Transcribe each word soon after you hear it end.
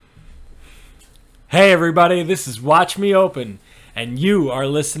Hey everybody, this is Watch Me Open, and you are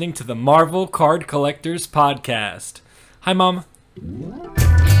listening to the Marvel Card Collectors Podcast. Hi, Mom.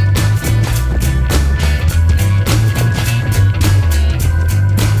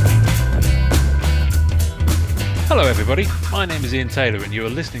 Hello, everybody. My name is Ian Taylor, and you are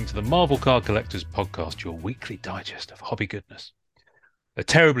listening to the Marvel Card Collectors Podcast, your weekly digest of hobby goodness. A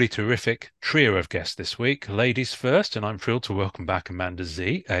terribly terrific trio of guests this week. Ladies first, and I'm thrilled to welcome back Amanda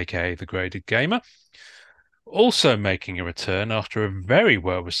Z, aka The Graded Gamer. Also making a return after a very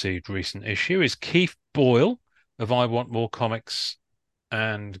well-received recent issue is Keith Boyle of I Want More Comics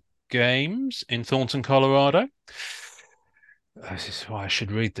and Games in Thornton, Colorado. This is why I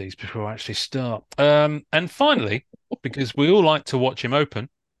should read these before I actually start. And finally, because we all like to watch him open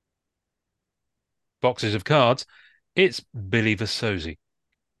boxes of cards, it's Billy Vasozi.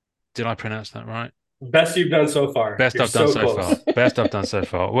 Did I pronounce that right? Best you've done so far. Best You're I've done so so far. close. Best I've done so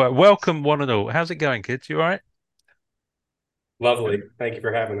far. Well, welcome, one and all. How's it going, kids? You all right? Lovely. Thank you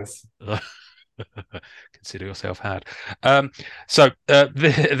for having us. Consider yourself had.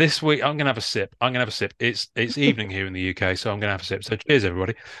 This week I'm gonna have a sip. It's evening here in the UK, so I'm gonna have a sip. So cheers,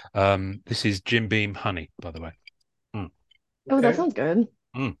 everybody. This is Jim Beam honey, by the way. Oh, that Okay. sounds good.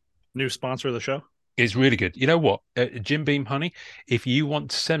 New sponsor of the show. It's really good. You know what, Jim Beam honey, if you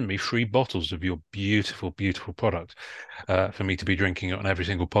want to send me 3 bottles of your beautiful, beautiful product for me to be drinking on every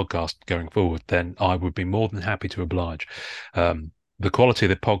single podcast going forward, then I would be more than happy to oblige. The quality of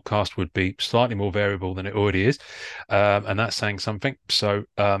the podcast would be slightly more variable than it already is, and that's saying something. So,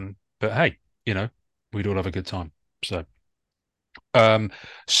 but hey, we'd all have a good time. Um,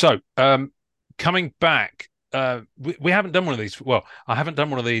 so coming back, we haven't done one of these. Well, I haven't done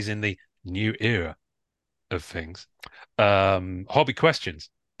one of these in the new era of things. Hobby questions.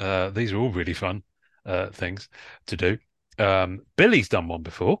 These are all really fun things to do. Billy's done one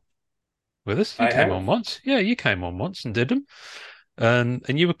before with us. You I came on have. once. Yeah, you came on once and did them. And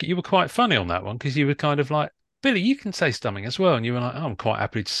you were quite funny on that one because you were kind of like, Billy, you can say something as well. And you were like, oh, I'm quite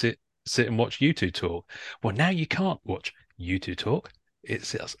happy to sit and watch you two talk. Well, now you can't watch you two talk.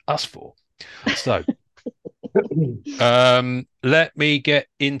 It's us four. So let me get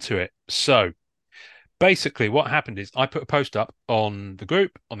into it. So basically what happened is I put a post up on the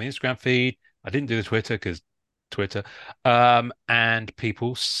group, on the Instagram feed. I didn't do the Twitter because Twitter, and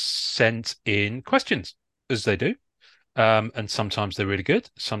people sent in questions as they do. And sometimes they're really good.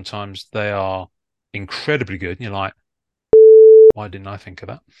 Sometimes they are incredibly good. And you're like, why didn't I think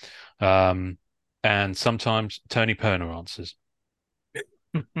of that? And sometimes Tony Perner answers.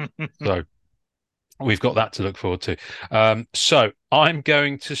 So we've got that to look forward to. So I'm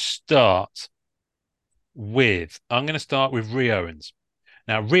going to start I'm going to start with Ree Owens.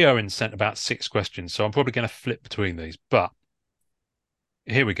 Now, Ree Owens sent about 6 questions, so I'm probably going to flip between these, but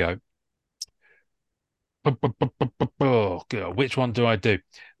here we go. Oh, God, which one do I do?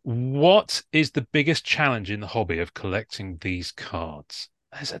 What is the biggest challenge in the hobby of collecting these cards?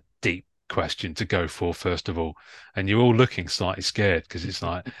 That's a deep question to go for, first of all. And you're all looking slightly scared because it's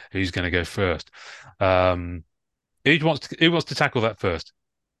like, who's going to go first? Who wants to tackle that first?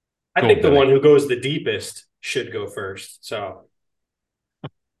 I Go think on, the Billy. one who goes the deepest should go first. So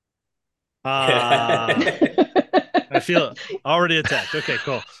I feel already attacked. Okay,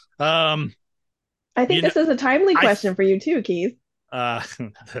 cool. I think You know, this is a timely I question for you too, Keith. uh, that's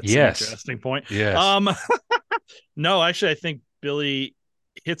an Yes. interesting point. Yes. No, actually, I think Billy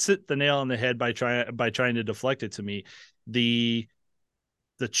hits it the nail on the head by trying to deflect it to me. The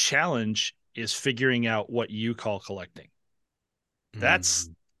the challenge is figuring out what you call collecting. That's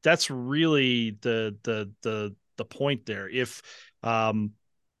Mm. that's really the point there. If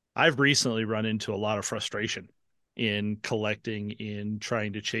I've recently run into a lot of frustration in collecting, in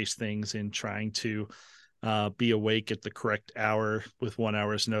trying to chase things, in trying to be awake at the correct hour with 1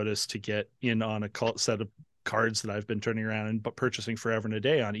 hour's notice to get in on a set of cards that I've been turning around and purchasing forever and a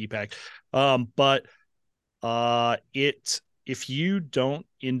day on ePack. But if you don't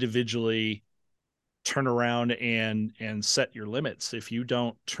individually turn around and set your limits, if you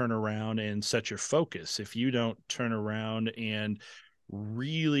don't turn around and set your focus, if you don't turn around and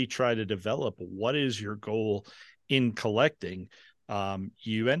really try to develop what is your goal in collecting,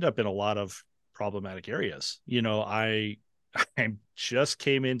 you end up in a lot of problematic areas. I just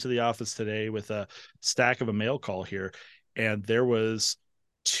came into the office today with a stack of a mail call here, and there was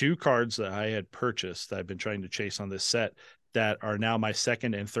 2 cards that I had purchased that I've been trying to chase on this set that are now my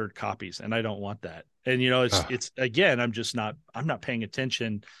second and third copies, and I don't want that. And Ah. it's again, I'm not paying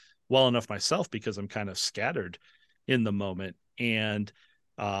attention well enough myself because I'm kind of scattered in the moment, and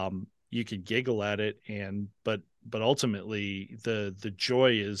you can giggle at it, but ultimately the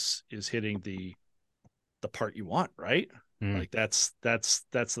joy is hitting the part you want, right? Like that's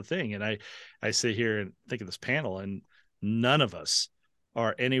the thing. And I sit here and think of this panel, and none of us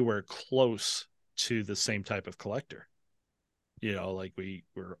are anywhere close to the same type of collector. Like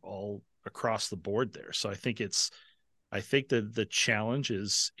we're all across the board there. So I think that the challenge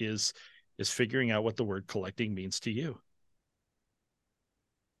is figuring out what the word collecting means to you.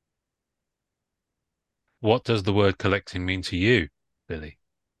 What does the word collecting mean to you, Billy?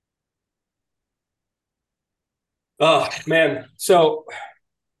 Oh man. So,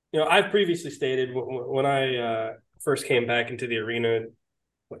 I've previously stated when I first came back into the arena,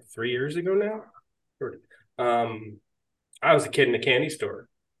 3 years ago now, I was a kid in a candy store,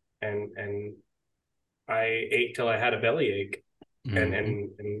 and I ate till I had a bellyache, and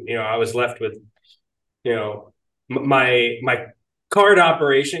I was left with, my card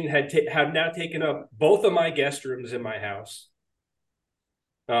operation had now taken up both of my guest rooms in my house.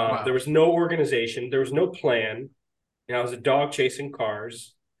 Wow. There was no organization. There was no plan. I was a dog chasing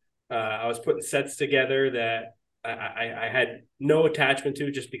cars. I was putting sets together that I had no attachment to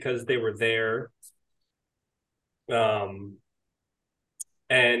just because they were there.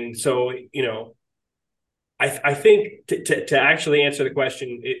 And so, I think to actually answer the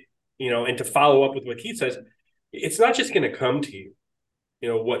question, and to follow up with what Keith says, it's not just going to come to you,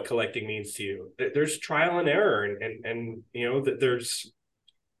 what collecting means to you. There's trial and error, and there's,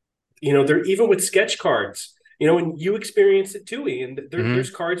 there, even with sketch cards, and you experience it too, Ian.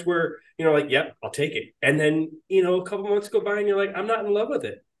 There's cards where, like, yep, I'll take it. And then, a couple months go by and you're like, I'm not in love with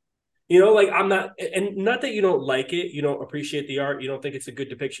it. Like I'm not, and not that you don't like it, you don't appreciate the art, you don't think it's a good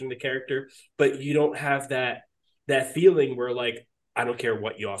depiction of the character, but you don't have that feeling where, like, I don't care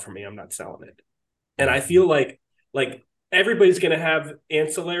what you offer me, I'm not selling it. And I feel like everybody's going to have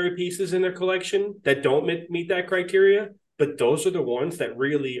ancillary pieces in their collection that don't meet that criteria, but those are the ones that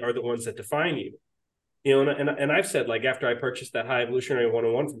really are the ones that define you. And I've said, like, after I purchased that High Evolutionary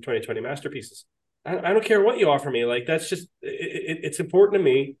 101 from 2020 Masterpieces, I don't care what you offer me. Like, that's just, it's important to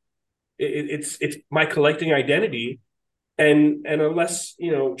me. It's my collecting identity. And unless,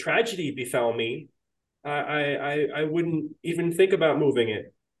 tragedy befell me, I wouldn't even think about moving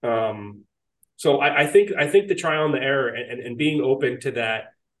it. So I think the trial and the error and being open to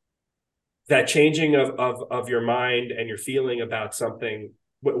that changing of your mind and your feeling about something,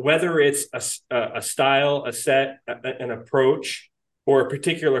 whether it's a style, a set, an approach, or a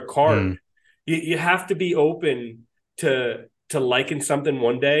particular card, you have to be open to liking something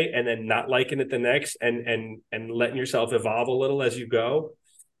one day and then not liking it the next, and letting yourself evolve a little as you go.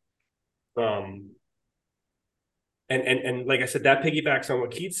 And like I said, that piggybacks on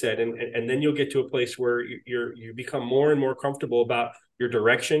what Keith said, and then you'll get to a place where you become more and more comfortable about your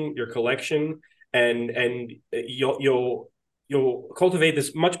direction, your collection, and you'll cultivate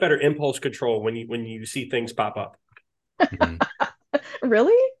this much better impulse control when you see things pop up.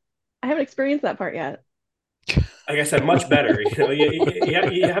 Really? I haven't experienced that part yet. Like I said, much better.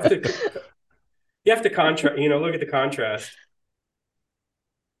 You have to contrast. Look at the contrast.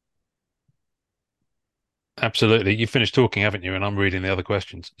 Absolutely. You finished talking, haven't you? And I'm reading the other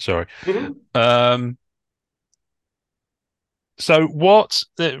questions. Sorry. So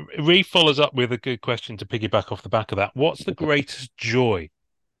Ree follows up with a good question to piggyback off the back of that. What's the greatest joy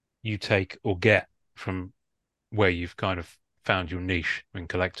you take or get from where you've kind of found your niche in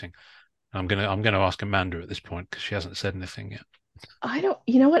collecting? I'm gonna ask Amanda at this point because she hasn't said anything yet.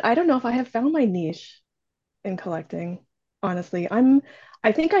 You know what? I don't know if I have found my niche in collecting, honestly.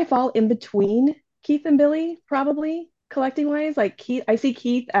 I think I fall in between Keith and Billy, probably, collecting wise. Like Keith, I see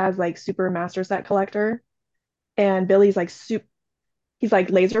Keith as like super master set collector, and Billy's like he's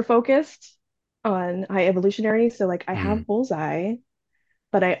like laser focused on High Evolutionary. So like I have Bullseye,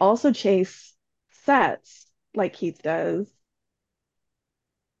 but I also chase sets like Keith does.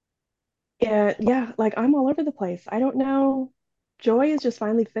 And yeah, like I'm all over the place. I don't know. Joy is just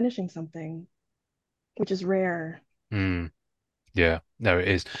finally finishing something, which is rare. Yeah, no, it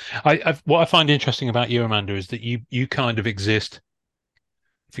is. What I find interesting about you, Amanda, is that you kind of exist.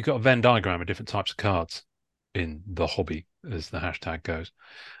 If you've got a Venn diagram of different types of cards in the hobby, as the hashtag goes,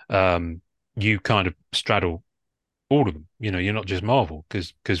 you kind of straddle all of them. You're not just Marvel,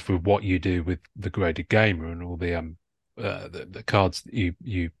 because for what you do with the Graded Gamer and all the cards that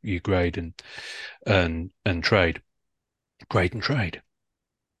you grade and trade. Grade and trade.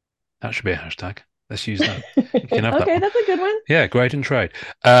 That should be a hashtag. Let's use that. You can have Okay, that that's a good one. Yeah, grade and trade.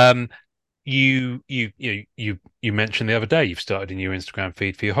 You mentioned the other day you've started a new Instagram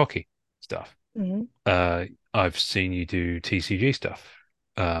feed for your hockey stuff. I've seen you do TCG stuff,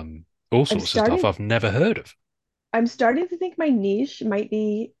 all sorts of stuff I've never heard of. I'm starting to think my niche might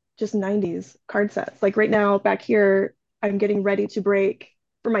be just 90s card sets. Like right now, back here, I'm getting ready to break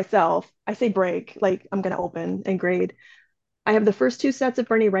for myself. I say break, like I'm gonna open and grade. I have the first two sets of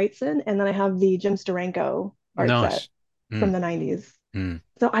Bernie Wrightson, and then I have the Jim Steranko art set Nice. from Mm, the 90s. mm,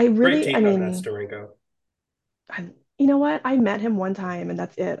 So I Great really, I team on that mean, Steranko. you know what? I met him one time and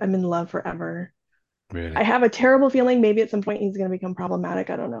that's it. I'm in love forever. I really. have a terrible feeling maybe at some point he's going to become problematic.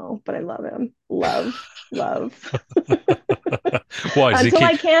 I don't know, but I love him. Love, love. Why does he Until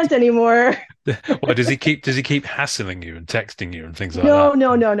keep? I can't anymore. Why does he keep hassling you and texting you and things like No, that?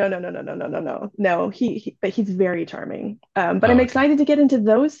 no, no, no, no, no, no, no, no, no, no. No, but he's very charming. But I'm Oh, okay. excited to get into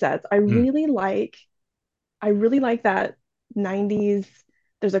those sets. Mm, I really like that 90s.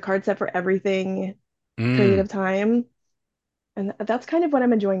 There's a card set for everything period mm, of time. And that's kind of what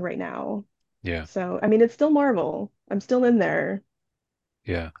I'm enjoying right now. yeah, So, I mean, it's still Marvel. I'm still in there.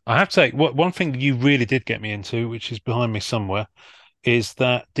 yeah. I have to say, what one thing you really did get me into, which is behind me somewhere, is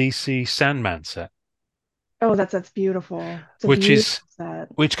that DC Sandman set, Oh, that's beautiful. It's a which beautiful is set.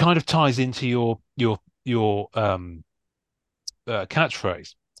 which kind of ties into your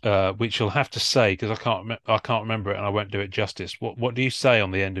catchphrase, which you'll have to say because I can't remember it and I won't do it justice. What do you say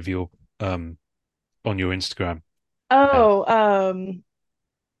on the end of your um on your Instagram now? Oh,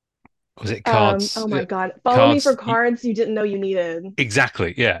 Was it oh cards? my God. Follow me for Cards? cards you didn't know you needed.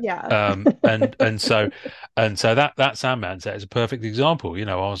 Exactly, yeah. Yeah. And so that Sandman set is a perfect example. You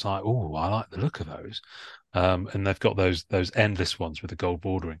know, I was like, oh, I like the look of those. And they've got those endless ones with the gold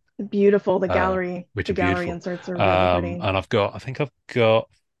bordering, Beautiful. uh, which The are gallery beautiful. inserts are really pretty. And I think I've got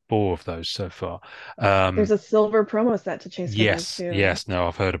four of those so far. There's a silver promo set to chase for those Yes, too. yes, no,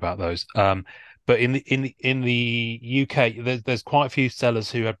 I've heard about those. But in the UK, there's quite a few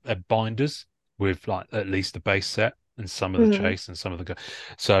sellers who have binders with like at least the base set and some of the Mhm. chase and some of the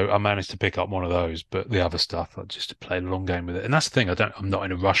so I managed to pick up one of those, but the other stuff I just to play a long game with it. And that's the thing, I'm not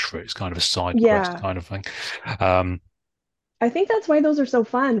in a rush for it. It's kind of a side quest Yeah. kind of thing. Um, I think that's why those are so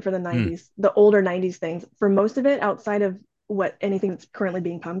fun for the mm, 90s, the older 90s things. For most of it, outside of what anything that's currently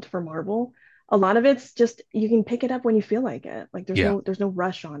being pumped for Marvel, a lot of it's just you can pick it up when you feel like it. Like yeah, there's no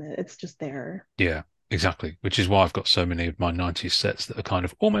rush on it. It's just there. yeah, exactly. Which is why I've got so many of my 90s sets that are kind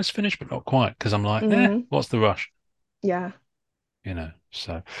of almost finished, but not quite, because I'm like, Hmm. what's the rush? Yeah. You know,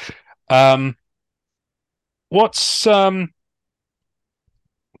 so um what's do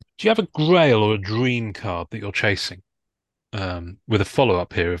you have a grail or a dream card that you're chasing? With a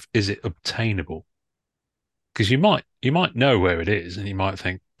follow-up here of is it obtainable? Because you might know where it is and you might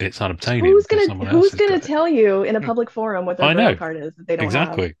think it's unobtainium because someone else Who's has gonna got it. tell you in a Hmm. public forum what their I grail know, card is that they don't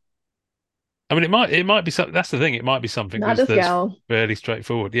have? exactly. I mean it might be something, that's the thing, it might be something Not that's this that's gal. fairly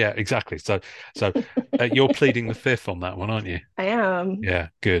straightforward. Yeah, exactly. So you're pleading the fifth on that one, aren't you? I am. Yeah,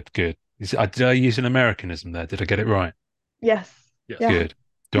 good, good. Did I use an Americanism there? Did I get it right? Yes. Yes. Yeah. Good.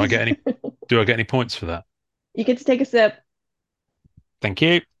 Do I get any do I get any points for that? You get to take a sip. Thank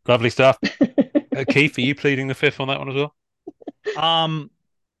you. Lovely stuff. Keith, are you pleading the fifth on that one as well? Um,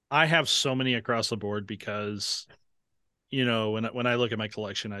 I have so many across the board because, when I look at my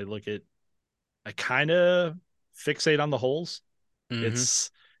collection, I kind of fixate on the holes. Mm-hmm.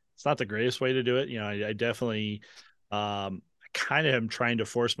 It's not the greatest way to do it. I definitely I kind of am trying to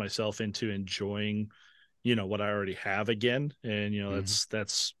force myself into enjoying, what I already have again. And Mm-hmm.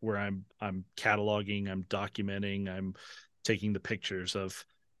 that's where I'm cataloging, I'm documenting, I'm taking the pictures of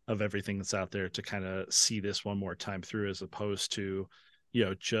everything that's out there to kind of see this one more time through, as opposed to,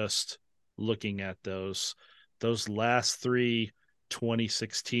 just looking at those last three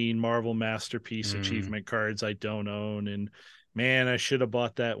 2016 Marvel Masterpiece Mm. achievement cards I don't own. And man, I should have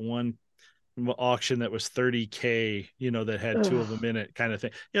bought that one auction that was 30K, that had two of Ugh. them in it, kind of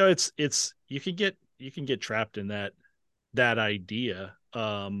thing. It's you can get trapped in that idea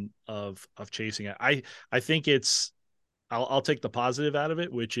of chasing it. I think I'll take the positive out of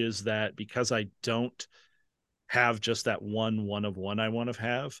it, which is that because I don't have just that one of one I want to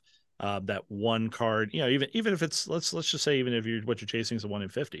have, that one card, even if it's, let's just say, even if what you're chasing is a 1 in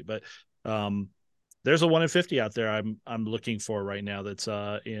 50, but um there's a 1 in 50 out there I'm looking for right now that's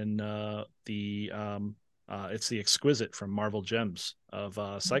in the it's the Exquisite from Marvel Gems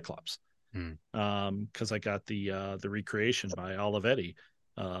of Cyclops, Mm. because I got the recreation by Olivetti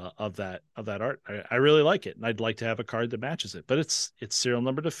of that art. I really like it, and I'd like to have a card that matches it. But it's serial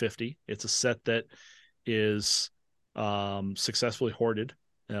number to 50. It's a set that is successfully hoarded.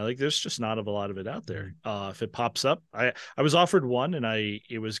 Like there's just not a lot of it out there. If it pops up, I was offered one, and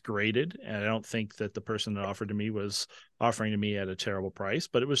it was graded, and I don't think that the person that offered to me was offering to me at a terrible price,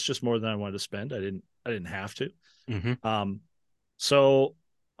 but it was just more than I wanted to spend. I didn't have to. Mm-hmm. So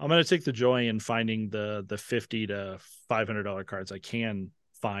I'm going to take the joy in finding the $50 to $500 cards I can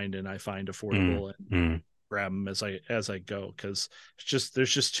find and I find affordable and grab them as I go, because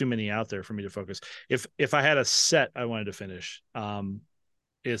there's just too many out there for me to focus. If I had a set I wanted to finish,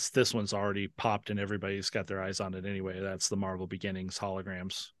 it's this one's already popped and everybody's got their eyes on it anyway. That's the Marvel Beginnings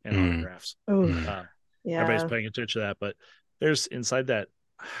holograms and autographs. Everybody's paying attention to that, but there's inside that,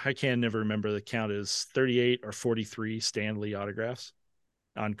 I can never remember, the count is 38 or 43 Stan Lee autographs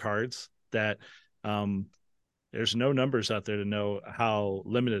on cards that there's no numbers out there to know how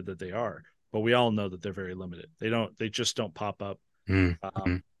limited that they are, but we all know that they're very limited. They just don't pop up.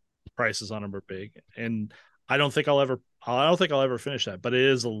 Prices on them are big, and I don't think I'll ever finish that, but it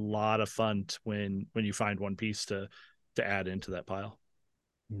is a lot of fun when you find one piece to add into that pile.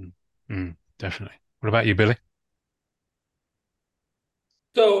 Definitely. What about you, Billy?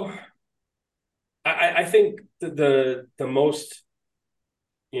 So I think the most,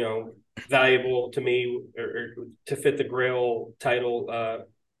 valuable to me, or to fit the Grail title,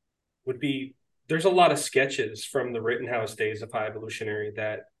 would be, there's a lot of sketches from the Rittenhouse days of High Evolutionary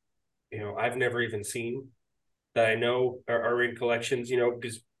that, I've never even seen, that I know are in collections,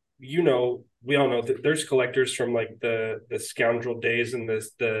 because, we all know that there's collectors from like the Scoundrel days and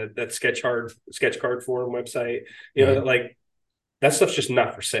that sketch card forum website, that like, that stuff's just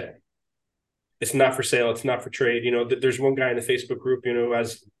not for sale. It's not for sale. It's not for trade. There's one guy in the Facebook group, who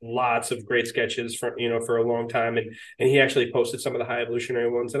has lots of great sketches for a long time. And he actually posted some of the High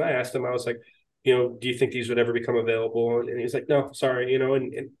Evolutionary ones. And I asked him, I was like, do you think these would ever become available? And he's like, no, sorry,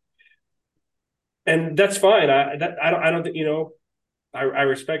 and that's fine. I don't think, I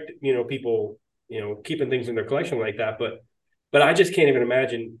respect, people, keeping things in their collection like that. But I just can't even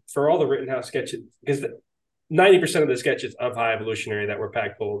imagine, for all the Rittenhouse sketches, because 90% of the sketches of High Evolutionary that were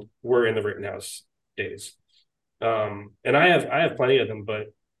pack pulled were in the Rittenhouse days. And I have plenty of them,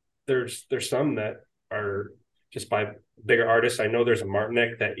 but there's some that are just by bigger artists. I know there's a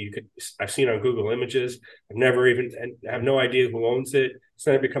Martinek that I've seen on Google Images. I have no idea who owns it. It's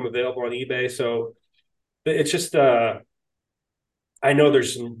never become available on eBay. So it's just, I know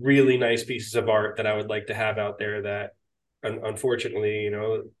there's some really nice pieces of art that I would like to have out there that, unfortunately,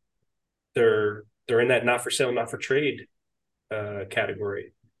 they're in that not for sale, not for trade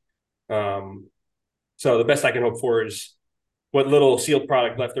category. So the best I can hope for is, what little sealed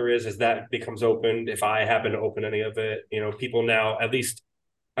product left there is that becomes opened. If I happen to open any of it, people now, at least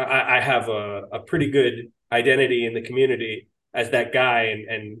I have a pretty good identity in the community as that guy,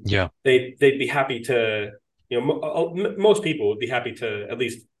 and they'd be happy to, most people would be happy to at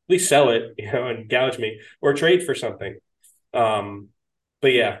least sell it, and gouge me or trade for something.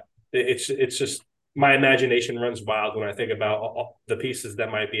 But yeah, it's just, my imagination runs wild when I think about all the pieces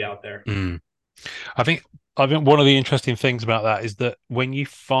that might be out there. I think one of the interesting things about that is that when you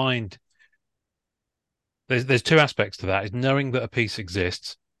find, there's two aspects to that, is knowing that a piece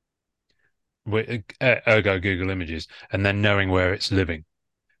exists, ergo Google Images, and then knowing where it's living.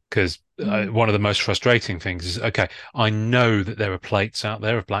 Because one of the most frustrating things is, okay, I know that there are plates out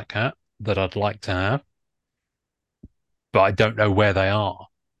there of Black Cat that I'd like to have, but I don't know where they are.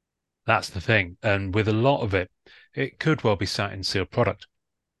 That's the thing. And with a lot of it, it could well be sat in sealed product.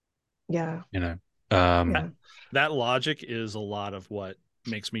 Yeah. That logic is a lot of what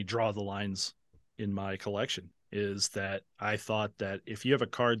makes me draw the lines in my collection, is that I thought that if you have a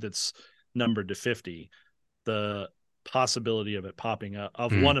card that's numbered to 50, the possibility of it popping up,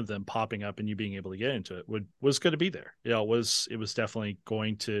 of one of them popping up and you being able to get into it, was going to be there. It was definitely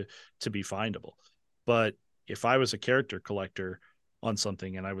going to be findable. But if I was a character collector on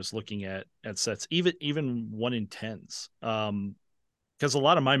something and I was looking at sets, even 1 in 10s, because a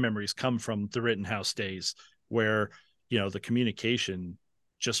lot of my memories come from the Rittenhouse days, where the communication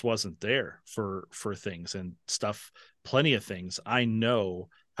just wasn't there for things and stuff. Plenty of things I know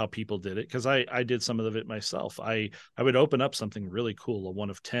how people did it, because I did some of it myself. I would open up something really cool, a 1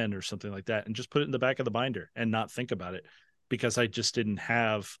 of 10 or something like that, and just put it in the back of the binder and not think about it, because I just didn't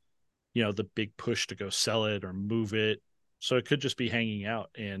have the big push to go sell it or move it. So it could just be hanging out,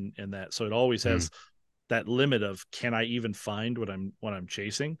 and that. So it always has that limit of, can I even find what I'm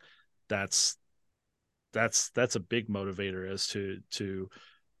chasing? That's a big motivator as to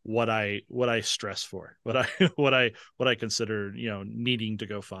what I stress for, what I consider, needing to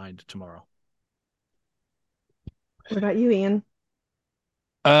go find tomorrow. What about you, Ian?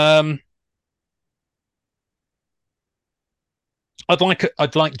 I'd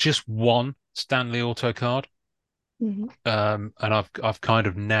like just one Stan Lee auto card. And I've kind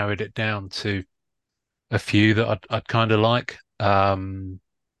of narrowed it down to a few that I'd kind of like. The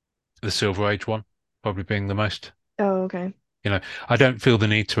Silver Age one probably being the most. Oh, okay. I don't feel the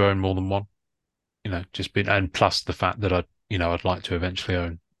need to own more than one. And plus the fact that I'd like to eventually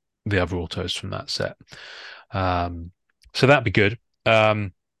own the other autos from that set. So that'd be good.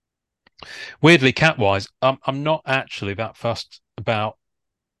 Weirdly, cat-wise, I'm not actually that fussed about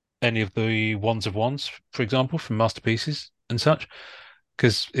any of the ones of ones, for example, from Masterpieces and such,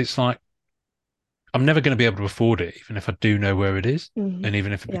 because it's like I'm never going to be able to afford it, even if I do know where it is, and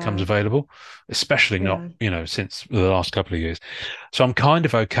even if it becomes Yeah. available, especially not, Yeah. since the last couple of years. So I'm kind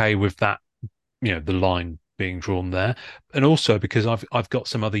of okay with that, the line being drawn there, and also because I've got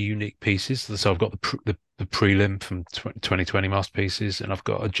some other unique pieces. So I've got the prelim from 2020 Masterpieces, and I've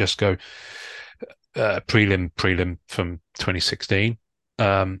got a Just Go prelim from 2016.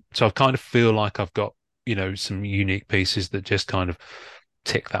 So I kind of feel like I've got, some unique pieces that just kind of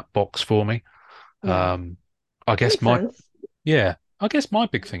tick that box for me. Yeah. I guess Makes sense. I guess my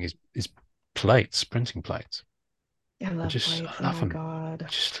big thing is plates, printing plates. I love plates. I Oh love my them. God. I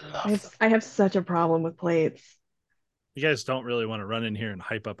just I love have them. I have such a problem with plates. You guys don't really want to run in here and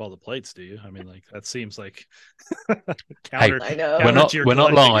hype up all the plates, do you? I mean, like that seems like Hey, counter I know. counter to your we're not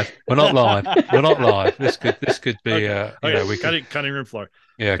collecting. live. We're not live. We're not live. This could be Okay. we could Cutting room floor.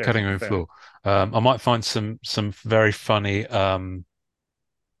 Fair, cutting room fair. floor. I might find some very funny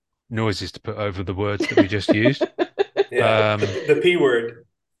noises to put over the words that we just used. Yeah, Um, the P word,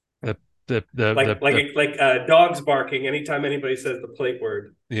 the the the like the, dogs barking anytime anybody says the plate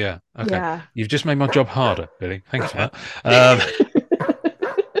word. Yeah. Okay. Yeah. You've just made my job harder, Billy. Thank you for that.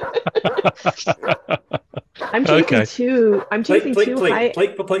 I'm chasing Okay. two. I'm chasing two Plate.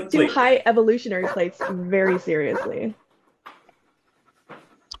 high evolutionary plates very seriously.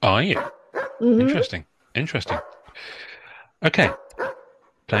 Are you? Hmm. Interesting. Interesting. Okay.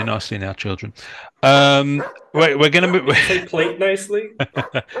 Play nicely now, children. We're gonna Did you move. say plate nicely?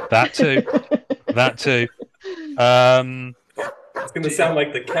 That too. That too. Um, It's going to sound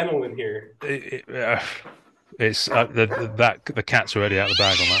like the kennel in here. it's the cat's already out of the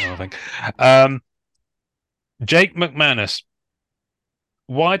bag on that one, I think. Jake McManus.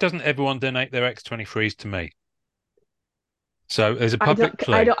 Why doesn't everyone donate their X23s to me? So there's a public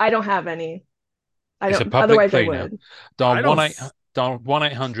plea. I don't have any. I It's a don't. public Otherwise, I plea now. would. Dial I don't.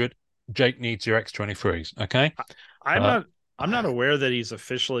 1-800 Jake needs your X23s. Okay. I'm Uh, not. I'm not aware that he's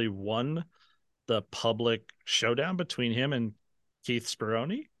officially won the public showdown between him and Keith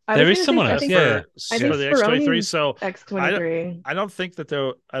Speroni. I There was is gonna someone say. else. I Yeah. think For the X23. Speroni's So X23. I don't think that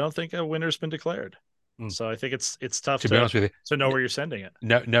I don't think a winner's been declared. So I think it's tough To be honest with you, to know where you're sending it.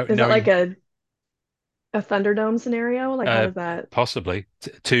 no, Is that like a Thunderdome scenario? Like, how does that? possibly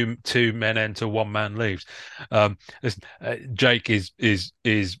two men enter, one man leaves. Listen, Jake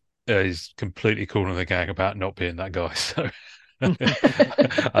is completely cool on the gang about not being that guy. So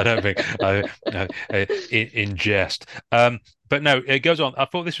I don't think in jest. But no, it goes on. I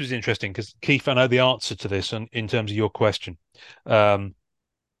thought this was interesting because Keith, I know the answer to this, and in terms of your question,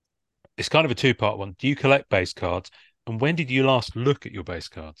 it's kind of a two-part one. Do you collect base cards, and when did you last look at your base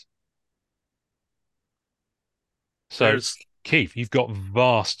cards? So, There's Keith, you've got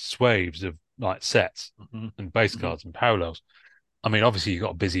vast swathes of like sets and base cards and parallels. I mean, obviously you've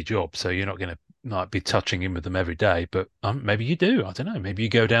got a busy job, so you're not going to like be touching in with them every day. But maybe you do. I don't know. Maybe you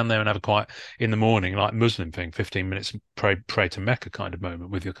go down there and have a quiet in the morning, like Muslim thing, 15 minutes pray to Mecca kind of moment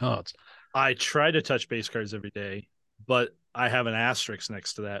with your cards. I try to touch base cards every day, but I have an asterisk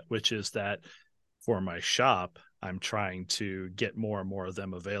next to that, which is that for my shop, I'm trying to get more and more of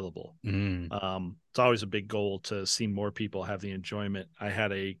them available. It's always a big goal to see more people have the enjoyment. I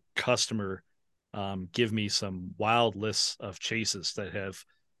had a customer give me some wild lists of chases that have.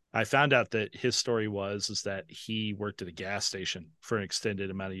 I found out that his story is that he worked at a gas station for an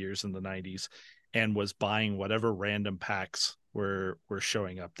extended amount of years in the 90s and was buying whatever random packs were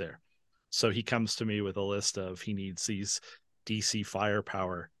showing up there. So he comes to me with a list of he needs these DC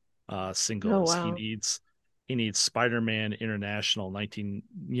Firepower singles. Oh, wow. He needs Spider-Man International 97.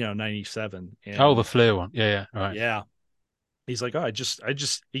 And the Flair one. Yeah, right. Yeah. He's like, oh,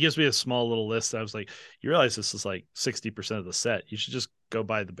 he gives me a small little list. I was like, you realize this is like 60% of the set. You should just go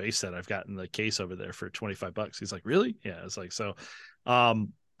buy the base set I've got in the case over there for $25. He's like, really? Yeah. It's like, so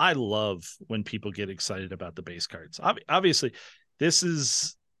I love when people get excited about the base cards. Obviously, this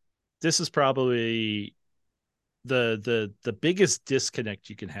is probably the biggest disconnect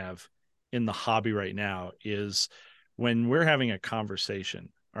you can have in the hobby right now is when we're having a conversation.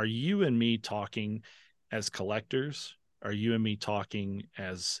 Are you and me talking as collectors? Are you and me talking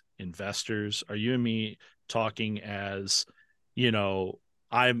as investors? Are you and me talking as,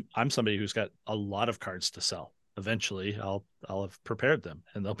 I'm somebody who's got a lot of cards to sell. Eventually I'll have prepared them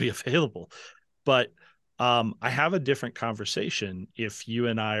and they'll be available. But I have a different conversation if you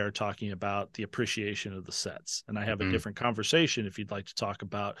and I are talking about the appreciation of the sets, and I have a different conversation if you'd like to talk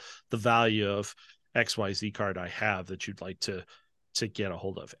about the value of XYZ card I have that you'd like to get a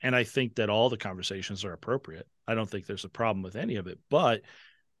hold of. And I think that all the conversations are appropriate. I don't think there's a problem with any of it, but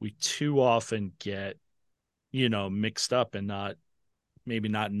we too often get, mixed up and maybe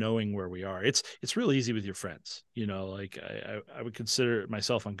not knowing where we are. It's real easy with your friends, like I would consider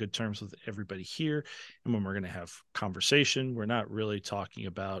myself on good terms with everybody here. And when we're going to have conversation, we're not really talking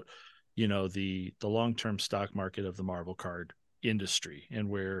about, the long-term stock market of the Marvel card industry and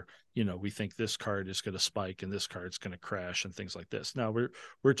where, we think this card is going to spike and this card's going to crash and things like this. No,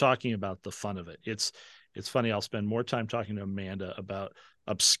 we're talking about the fun of it. It's funny. I'll spend more time talking to Amanda about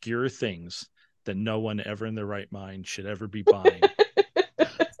obscure things that no one ever in their right mind should ever be buying.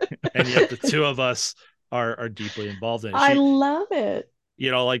 And yet the two of us are deeply involved in it. I love it.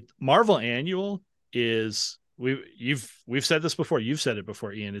 Like Marvel Annual is we've said this before. You've said it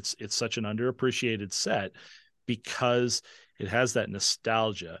before, Ian. It's such an underappreciated set because it has that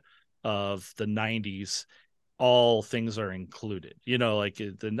nostalgia of the 90s. All things are included, like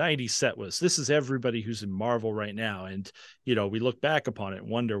the 90s set this is everybody who's in Marvel right now. And, we look back upon it and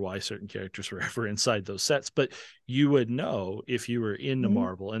wonder why certain characters were ever inside those sets, but you would know if you were into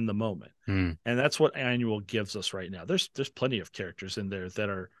Marvel in the moment. And that's what Annual gives us right now. There's plenty of characters in there that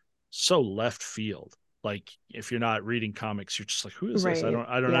are so left field. Like if you're not reading comics, you're just like, who is this? I don't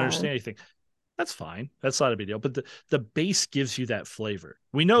understand anything. That's fine. That's not a big deal. But the base gives you that flavor.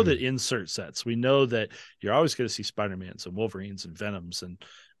 We know that insert sets, we know that you're always going to see Spider-Mans and Wolverines and Venoms and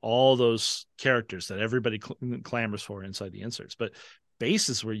all those characters that everybody clamors for inside the inserts. But base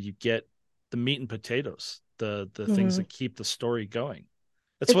is where you get the meat and potatoes, the things that keep the story going.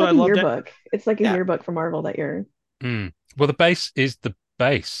 That's what I love. Yearbook. It's like a yearbook for Marvel that you're. Well, the base is the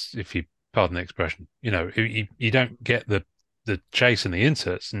base, if you pardon the expression. You don't get the chase and the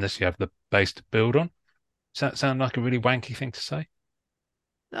inserts unless you have the base to build on. Does that sound like a really wanky thing to say?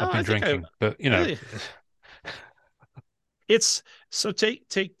 No, I've been drinking, but it's so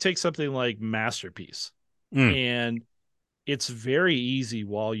take something like Masterpiece, and it's very easy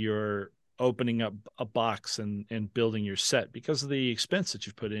while you're opening up a box and building your set because of the expense that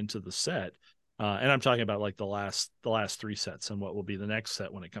you've put into the set. And I'm talking about like the last 3 sets and what will be the next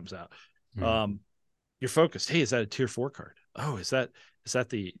set when it comes out. You're focused. Hey, is that a tier 4 card? Oh, is that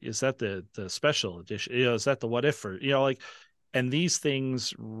the special edition? Is that the what if? Or and these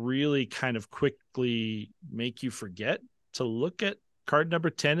things really kind of quickly make you forget to look at card number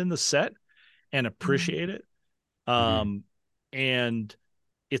 10 in the set and appreciate it. And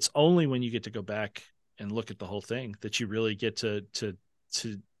it's only when you get to go back and look at the whole thing that you really get to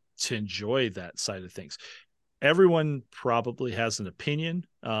enjoy that side of things. Everyone probably has an opinion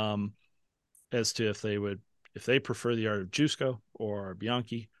as to if they prefer the art of Jusco or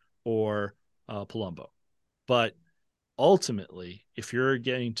Bianchi or Palumbo. But ultimately, if you're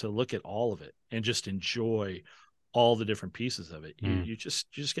getting to look at all of it and just enjoy all the different pieces of it, you're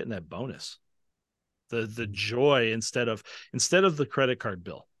just getting that bonus, the joy instead of the credit card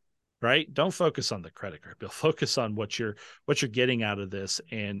bill, right? Don't focus on the credit card bill. Focus on what you're getting out of this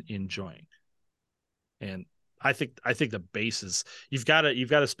and enjoying. And I think the base is you've got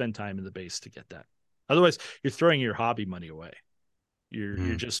to spend time in the base to get that. Otherwise, you're throwing your hobby money away.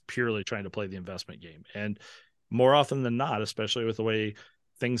 You're just purely trying to play the investment game. And more often than not, especially with the way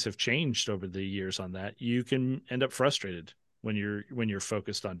things have changed over the years on that, you can end up frustrated when you're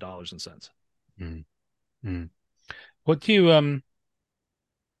focused on dollars and cents. What do you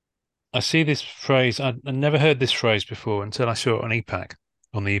I see this phrase. I never heard this phrase before until I saw it on EPAC,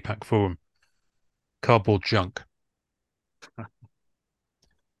 on the EPAC forum. Cardboard junk.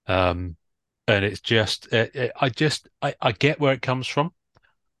 And it's just, I get where it comes from,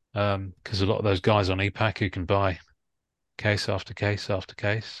 because a lot of those guys on EPAC who can buy case after case after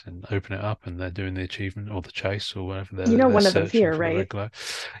case and open it up, and they're doing the achievement or the chase or whatever. They're one of them's here, right?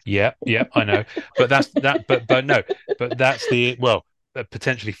 Yeah, I know, but that's that. But no, but that's the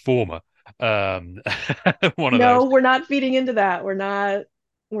potentially former one of those. No, we're not feeding into that.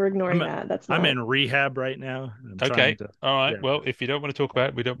 We're ignoring that. That's not... I'm in rehab right now. Okay. All right. Yeah. Well, if you don't want to talk about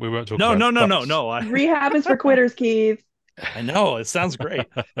it, we won't talk about it. No. Rehab is for quitters, Keith. I know. It sounds great.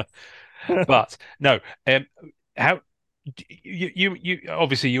 But no, how you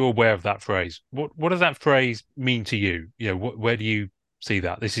obviously you're aware of that phrase. What does that phrase mean to you? Where do you see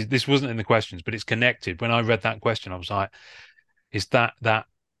that? This wasn't in the questions, but it's connected. When I read that question, I was like, is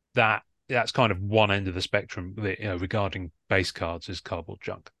that's kind of one end of the spectrum, regarding base cards as cardboard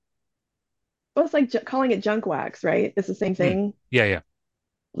junk. Well, it's like calling it junk wax, right? It's the same thing. Yeah.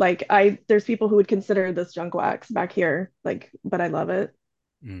 Like there's people who would consider this junk wax back here, like, but I love it.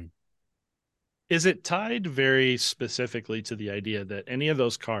 Mm. Is it tied very specifically to the idea that any of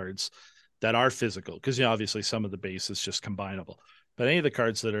those cards that are physical, because obviously some of the base is just combinable, but any of the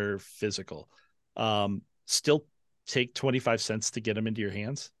cards that are physical still take 25 cents to get them into your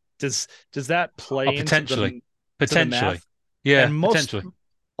hands? Does that play into the math? Yeah, and potentially.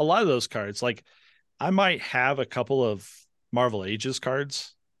 A lot of those cards, like I might have a couple of Marvel Ages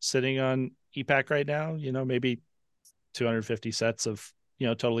cards sitting on ePack right now, maybe 250 sets of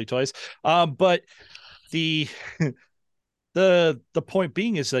totally toys, but the the point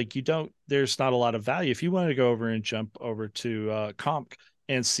being is like there's not a lot of value. If you want to go over and jump over to Comp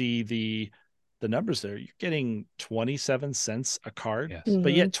and see the numbers there, you're getting 27 cents a card. Yes.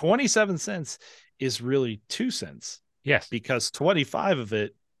 But yet 27 cents is really 2 cents. Yes, because 25 of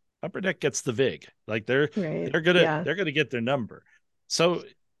it, Upper Deck gets the VIG. Like they're gonna get their number. So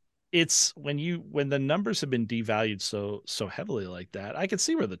it's when the numbers have been devalued so heavily like that, I can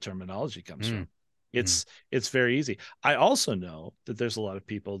see where the terminology comes from. It's very easy. I also know that there's a lot of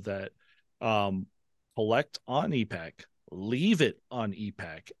people that collect on ePack, leave it on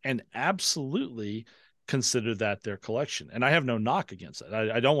ePack, and absolutely consider that their collection. And I have no knock against it.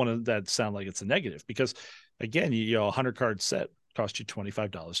 I don't want that to sound like it's a negative, because again, a 100 card set cost you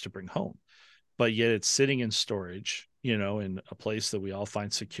 $25 to bring home, but yet it's sitting in storage, in a place that we all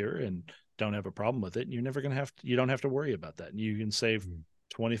find secure and don't have a problem with it. And you're never going to you don't have to worry about that. And you can save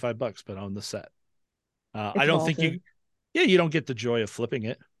 $25, but on the set. I don't think you don't get the joy of flipping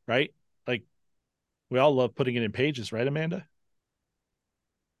it, right? Like we all love putting it in pages, right, Amanda?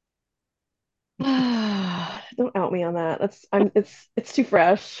 Don't out me on that. It's too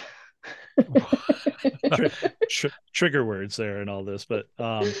fresh. Trigger words there and all this, but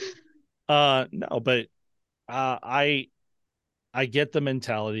no, but I get the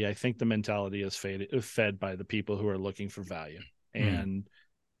mentality. I think the mentality is fed by the people who are looking for value, and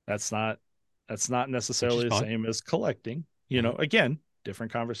that's not necessarily the same as collecting. Again,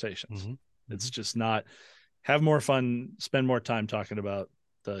 different conversations. It's just not. Have more fun, spend more time talking about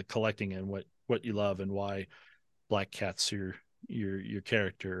the collecting and what you love and why Black Cat's your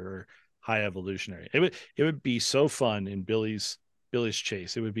character, or High Evolutionary. It would be so fun in Billy's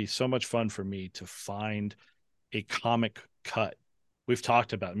Chase. It would be so much fun for me to find a comic cut.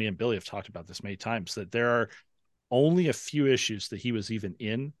 Me and Billy have talked about this many times, that there are only a few issues that he was even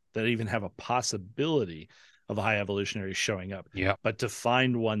in that even have a possibility of a High Evolutionary showing up. Yeah. But to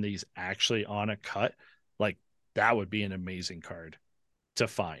find one that he's actually on a cut, like that would be an amazing card to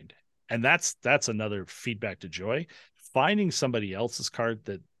find. And that's another feedback to Joy. Finding somebody else's card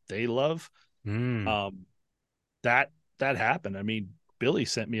that they love, that happened. I mean, Billy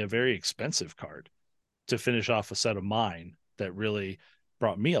sent me a very expensive card to finish off a set of mine that really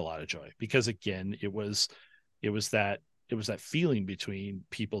brought me a lot of joy, because again, it was that feeling between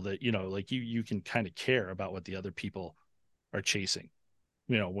people that, like you can kind of care about what the other people are chasing,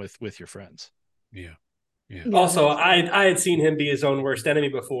 with your friends. Yeah. Also, I had seen him be his own worst enemy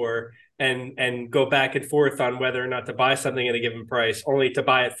before, and go back and forth on whether or not to buy something at a given price, only to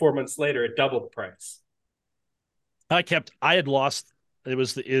buy it 4 months later at double the price. I had lost. It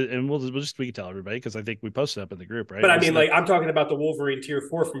was and we can tell everybody, because I think we posted up in the group, right? But I mean, I'm talking about the Wolverine Tier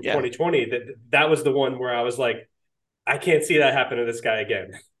 4 from 2020. That was the one where I was like, I can't see that happen to this guy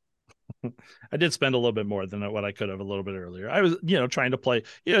again. I did spend a little bit more than what I could have a little bit earlier. I was, trying to play,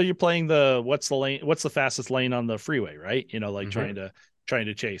 you're playing what's the fastest lane on the freeway, right? Trying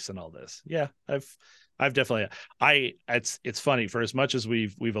to chase and all this. Yeah. I've definitely, it's funny, for as much as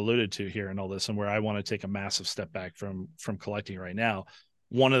we've alluded to here and all this, and where I want to take a massive step back from collecting right now.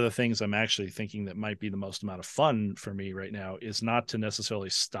 One of the things I'm actually thinking that might be the most amount of fun for me right now is not to necessarily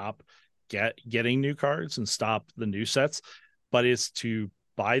stop getting new cards and stop the new sets, but is to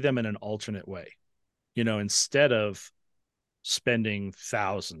buy them in an alternate way. Instead of spending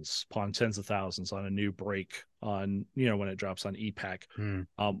thousands upon tens of thousands on a new break on, when it drops on ePack,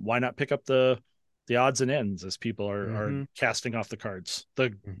 why not pick up the odds and ends as people are casting off the cards,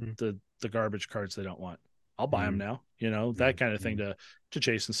 the garbage cards they don't want. I'll buy them now, that kind of thing to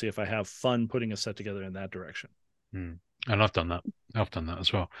chase and see if I have fun putting a set together in that direction. And I've done that.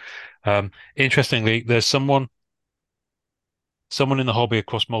 As well. Interestingly, there's someone in the hobby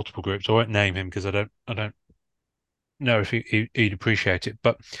across multiple groups. I won't name him because I don't know if he'd appreciate it,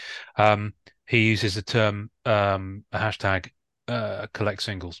 but he uses the term a hashtag collect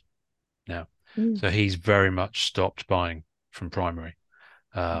singles now. So he's very much stopped buying from primary,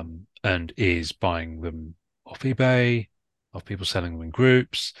 and is buying them off eBay, of people selling them in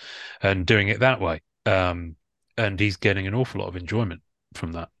groups, and doing it that way. And he's getting an awful lot of enjoyment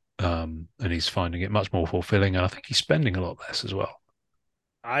from that. And he's finding it much more fulfilling, and I think he's spending a lot less as well.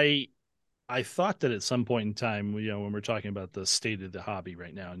 I thought that at some point in time, when we're talking about the state of the hobby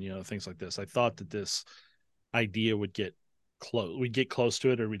right now and things like this, I thought that this idea would get close. We'd get close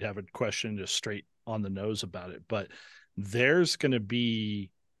to it, or we'd have a question just straight on the nose about it. But there's going to be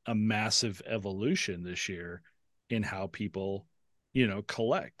a massive evolution this year in how people,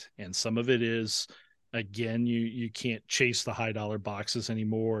 collect. And some of it is, again, you can't chase the high dollar boxes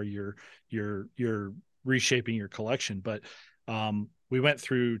anymore. You're reshaping your collection. But we went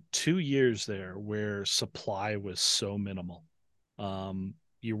through 2 years there where supply was so minimal.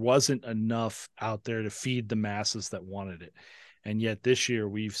 There wasn't enough out there to feed the masses that wanted it. And yet this year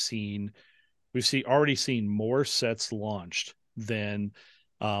we've already seen more sets launched than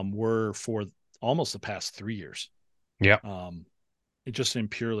were for almost the past 3 years. Yeah. It just in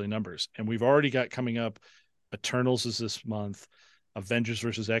purely numbers. And we've already got coming up, Eternals is this month. Avengers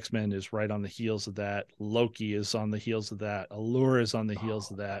versus X-Men is right on the heels of that. Loki is on the heels of that. Allure is on the heels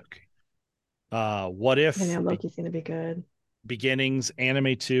of that. What If? Yeah, Loki's going to be good. Beginnings,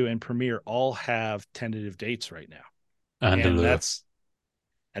 Anime 2, and Premiere all have tentative dates right now. And Allure.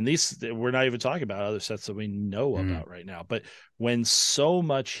 And these, we're not even talking about other sets that we know about right now. But when so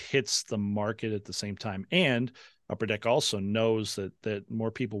much hits the market at the same time, and Upper Deck also knows that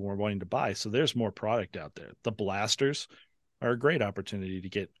more people were wanting to buy, so there's more product out there. The blasters are a great opportunity to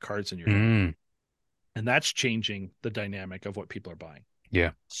get cards in your hand. And that's changing the dynamic of what people are buying.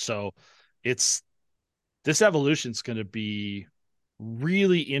 Yeah. So this evolution is going to be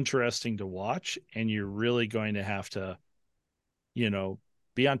really interesting to watch, and you're really going to have to,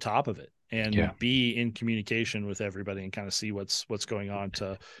 be on top of it and be in communication with everybody and kind of see what's going on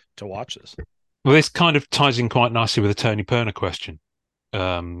to watch this. Well, this kind of ties in quite nicely with the Tony Perner question.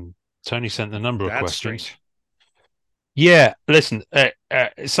 Tony sent a number of questions. Strange. Yeah, listen.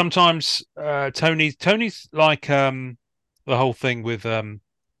 Sometimes Tony's like the whole thing with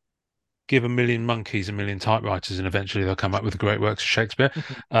give a million monkeys a million typewriters, and eventually they'll come up with the great works of Shakespeare.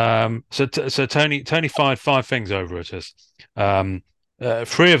 So Tony fired 5 things over at us.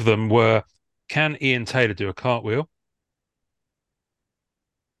 3 of them were: can Ian Taylor do a cartwheel?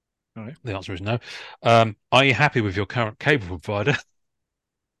 All right. The answer is no. Are you happy with your current cable provider?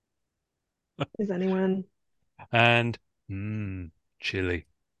 Is anyone? And chili.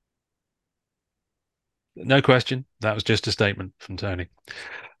 No question. That was just a statement from Tony.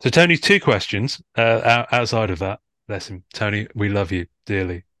 So Tony's 2 questions outside of that. Bless him. Tony, we love you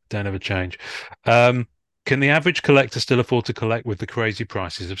dearly. Don't ever change. Can the average collector still afford to collect with the crazy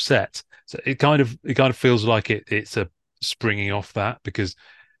prices of sets? So it kind of feels like it's a springing off that, because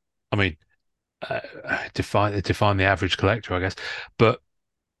I mean, define the average collector, I guess. But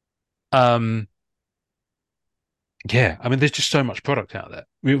yeah, I mean, there's just so much product out there,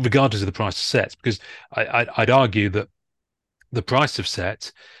 regardless of the price of sets, because I'd argue that the price of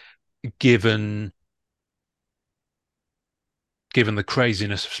sets, given the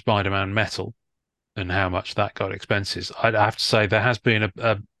craziness of Spider-Man Metal and how much that got expenses, I'd have to say there has been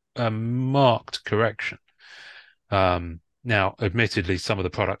a marked correction. Now, admittedly, some of the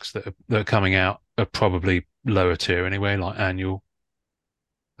products that are coming out are probably lower tier anyway, like Annual,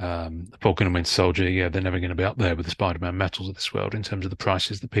 Falcon and Winter Soldier. Yeah, they're never going to be up there with the Spider-Man Metals of this world in terms of the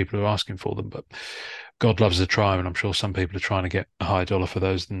prices that people are asking for them. But God loves a try, and I'm sure some people are trying to get a higher dollar for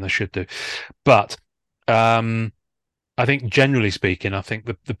those than they should do. But I think, generally speaking, I think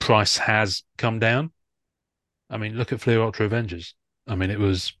the price has come down. I mean, look at Fleer Ultra Avengers. I mean, it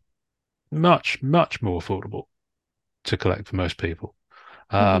was much, much more affordable to collect for most people.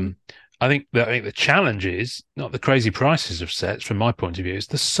 I think the challenge is not the crazy prices of sets from my point of view, it's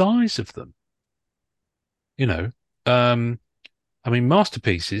the size of them. I mean,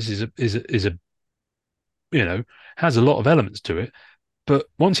 Masterpieces is a has a lot of elements to it, but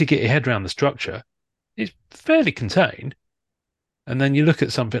once you get your head around the structure, it's fairly contained. And then you look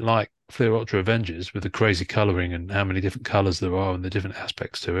at something like Fleer Ultra Avengers with the crazy colouring and how many different colours there are and the different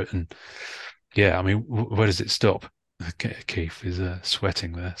aspects to it, and yeah, I mean, where does it stop? Keith is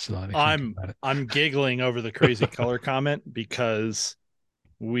sweating there slightly. I'm giggling over the crazy color comment because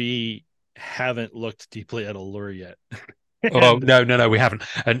we haven't looked deeply at Allure yet. Oh no, we haven't.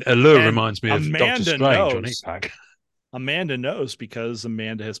 And Allure reminds me of Doctor Strange on E-Pack. Amanda knows because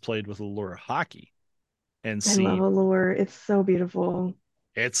Amanda has played with Allure hockey, and I love Allure. It's so beautiful.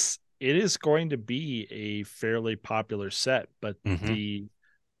 It is going to be a fairly popular set, but the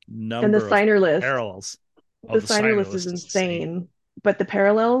number and the signer list parallels. The signer list is insane, but the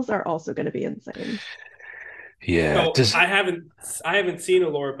parallels are also going to be insane. Yeah, so I haven't seen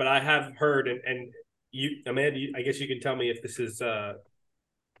Allure, but I have heard, and you, Amanda, I guess you can tell me if this is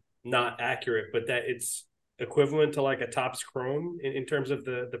not accurate, but that it's equivalent to like a Topps Chrome in terms of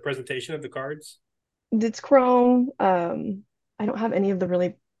the presentation of the cards. It's chrome. I don't have any of the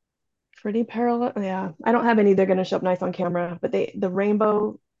really pretty parallel. Yeah, I don't have any. They're gonna show up nice on camera, but the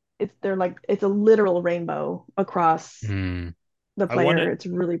rainbow. They're like it's a literal rainbow across Hmm. the I player. wanted It's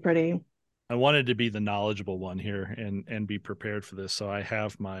really pretty. I wanted to be the knowledgeable one here and be prepared for this. So I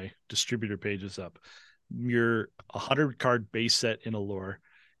have my distributor pages up. Your 100 card base set in Allure.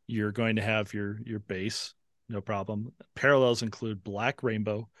 You're going to have your base, no problem. Parallels include black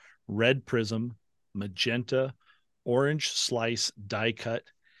rainbow, red prism, magenta, orange slice die cut,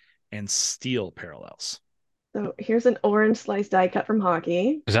 and steel parallels. So here's an orange slice die cut from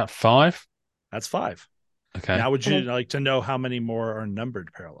hockey. Is that 5? That's 5. Okay. Now, would you And like to know how many more are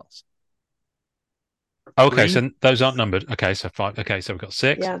numbered parallels? Okay, Green, so those aren't numbered. Okay, so 5. Okay, so we've got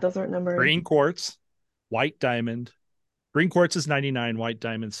 6. yeah, those aren't numbered. green quartz, white diamond. Green quartz is 99, white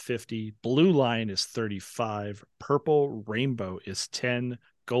diamond's 50, blue line is 35, purple rainbow is 10,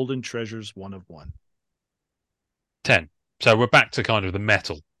 golden treasures 1 of 1. 10. So we're back to kind of the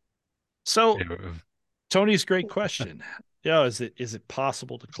metal. So era of- Tony's great question. Yeah, is it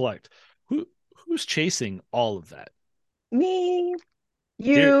possible to collect? Who's chasing all of that? Me,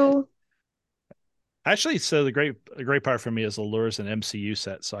 Here, you. actually, so the great part for me is Allure's an MCU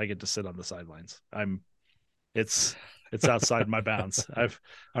set, so I get to sit on the sidelines. It's outside my bounds.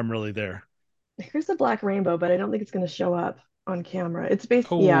 I'm really there. Here's a black rainbow, but I don't think it's gonna show up on camera. It's based.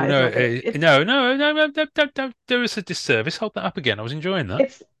 Yeah, Oh it's no, not gonna. It's no, don't do us a disservice. Hold that up again. I was enjoying that.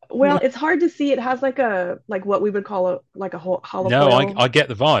 it's well, it's hard to see. It has like what we would call a hollow No, foil I get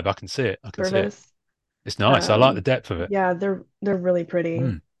the vibe. I can see it. I can see it. surface. It's nice. I like the Um, depth of it. yeah, they're really pretty.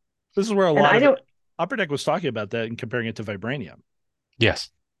 Mm. This is where a And lot I of don't. Upper Deck was talking about that and comparing it to Vibranium Yes.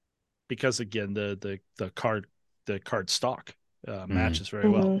 because again the card stock Mm. matches very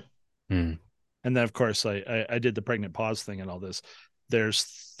well. Mhm. Mm. And then of course I did the pregnant pause thing and all this. There's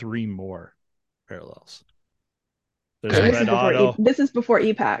 3 more parallels. There's Okay. And red auto. this is before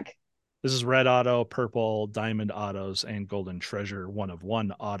EPAC. This is red auto, purple diamond autos, and golden treasure 1 of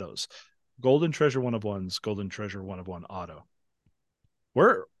 1 autos. Golden treasure 1 of 1s, golden treasure 1 of 1 auto.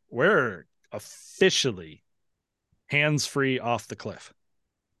 We're officially hands free off the cliff.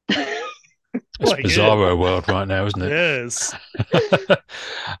 It's Like, bizarro world right now, isn't it? Yes.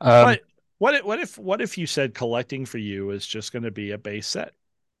 Um, But what if you said collecting for you is just going to be a base set?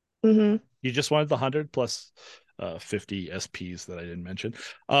 Hmm. You just wanted the 100 plus 50 SPs that I didn't mention.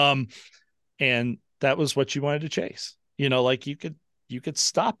 And that was what you wanted to chase. Like you could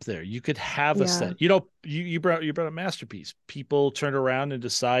stop there. You could have a Yeah. set. You brought a masterpiece. People turn around and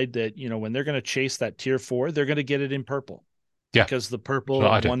decide that, when they're going to chase that tier 4, they're going to get it in purple. Yeah. Because the purple That's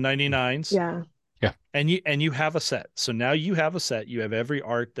what I do. 199s. Yeah. And you have a set. So now you have a set. You have every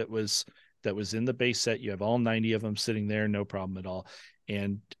art that was in the base set. You have all 90 of them sitting there, no problem at all.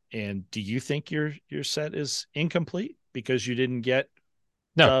 And do you think your set is incomplete because you didn't get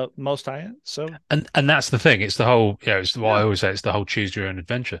No. the most high end? So and that's the thing. It's the whole, it's what I Yeah. always say. It's the whole choose your own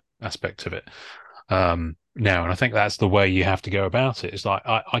adventure aspect of it. Now, and I think that's the way you have to go about it. It's like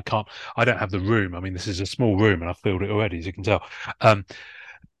I don't have the room. I mean, this is a small room, and I've filled it already, as you can tell.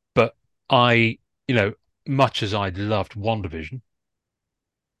 But much as I loved WandaVision,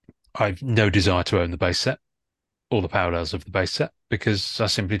 I've no desire to own the base set or the parallels of the base set because I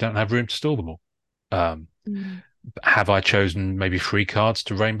simply don't have room to store them all. Mhm. Have I chosen maybe 3 cards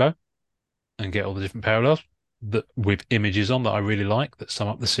to Rainbow and get all the different parallels that with images on that I really like that sum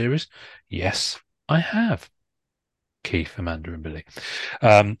up the series? Yes, I have. Keith, Amanda, and Billy.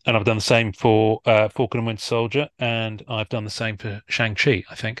 And I've done the same for Falcon and Winter Soldier, and I've done the same for Shang-Chi,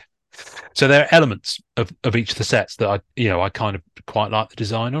 I think. So there are elements of each of the sets that I kind of quite like the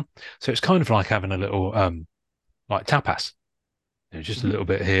design on. So it's kind of like having a little like tapas. Just a little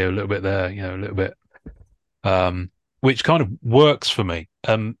bit here, a little bit there, a little bit which kind of works for me.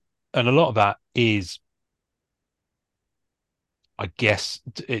 And a lot of that is, I guess,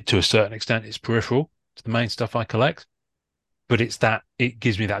 to a certain extent, it's peripheral to the main stuff I collect. But it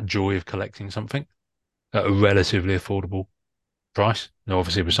gives me that joy of collecting something at a relatively affordable price. Now,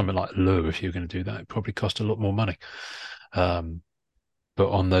 obviously, with something like Lure, if you're going to do that, it probably cost a lot more money. But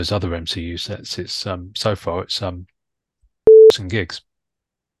on those other MCU sets, it's so far it's some gigs.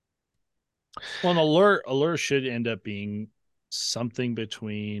 well, an allure should end up being something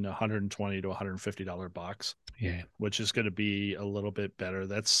between $120 to $150 box. Yeah, which is going to be a little bit better.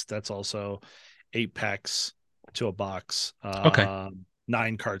 That's also 8 packs to a box. Okay.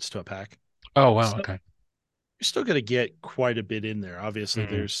 9 cards to a pack. Oh wow, So okay. You're still going to get quite a bit in there. Obviously,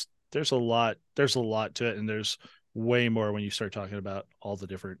 there's a lot to it, and there's way more when you start talking about all the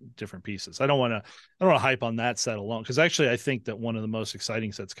different pieces. I don't want to hype on that set alone, because actually I think that one of the most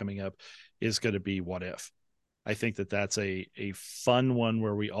exciting sets coming up is going to be What If. I think that that's a fun one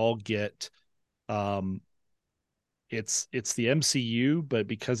where we all get it's the MCU, but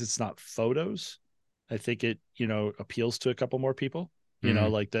because it's not photos, I think it, appeals to a couple more people.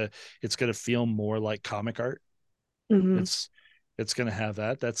 Like it's going to feel more like comic art. Mhm. It's going to have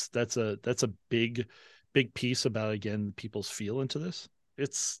that. That's a big piece about, again, people's feel into this.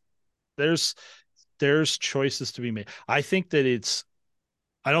 There's choices to be made. I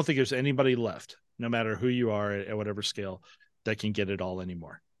don't think there's anybody left, no matter who you are at whatever scale, that can get it all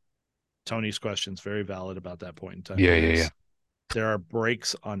anymore. Tony's question is very valid about that point in time. Yeah. There are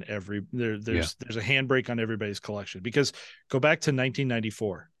breaks on there's a handbrake on everybody's collection, because go back to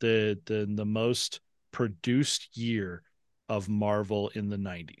 1994, the most produced year of Marvel in the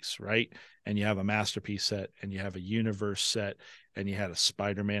 90s, right? And you have a Masterpiece set, and you have a Universe set, and you had a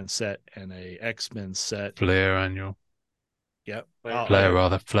Spider-Man set and a X-Men set. Flair annual. Yep.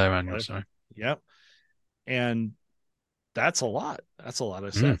 Flair annual, sorry. Yep. And that's a lot. That's a lot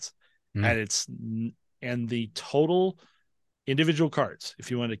of sets. And the total individual cards,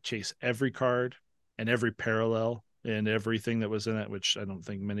 if you want to chase every card and every parallel and everything that was in it, which I don't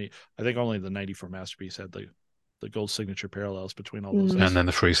think I think only the 94 Masterpiece had the gold signature parallels between all those. And then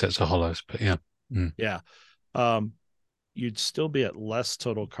the 3 sets of holos, but yeah. Yeah. You'd still be at less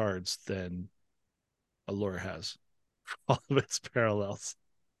total cards than Allure has for all of its parallels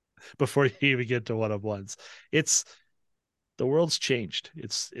before you even get to one-of-ones. The world's changed.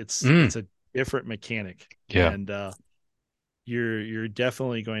 It's a different mechanic. Yeah. And you're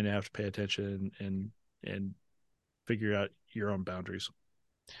definitely going to have to pay attention and figure out your own boundaries.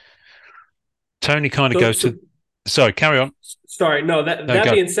 Tony kind of goes to. Sorry, carry on. Sorry, no.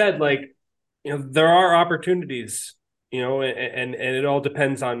 That being said, like, there are opportunities, and it all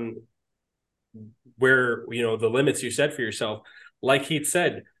depends on where the limits you set for yourself. Like Heath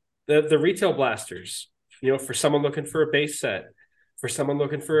said, the retail blasters, for someone looking for a base set, for someone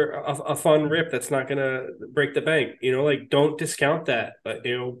looking for a fun rip that's not going to break the bank, like, don't discount that. But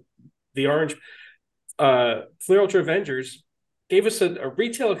the orange Fleer Ultra Avengers gave us a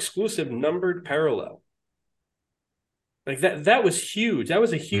retail exclusive numbered parallel. Like that was huge. That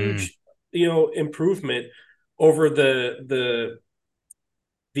was a huge improvement over the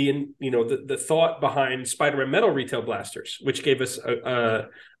thought behind Spider-Man Metal retail blasters, which gave us a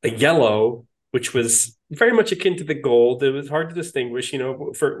yellow, which was very much akin to the gold. It was hard to distinguish, with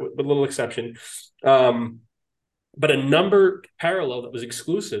a little exception. But a numbered parallel that was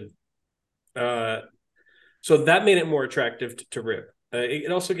exclusive. So that made it more attractive to rip.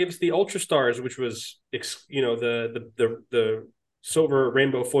 It also gave us the Ultra Stars, which was, the silver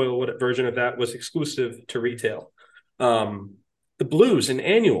rainbow foil version of that was exclusive to retail. The blues and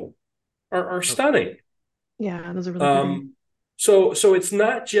annual are stunning. Yeah, those are really pretty. So it's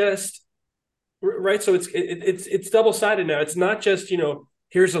not just right. So it's double-sided now. It's not just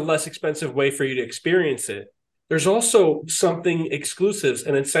here's a less expensive way for you to experience it. There's also something exclusive,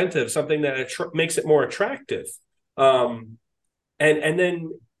 an incentive, something that makes it more attractive. And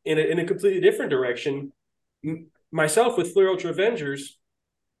then in a completely different direction, myself with Fleer Ultra Avengers,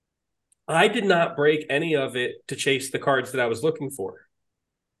 I did not break any of it to chase the cards that I was looking for.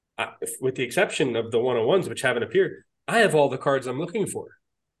 With the exception of the 101s, which haven't appeared, I have all the cards I'm looking for.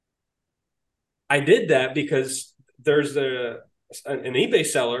 I did that because there's an eBay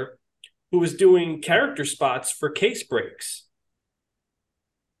seller who was doing character spots for case breaks.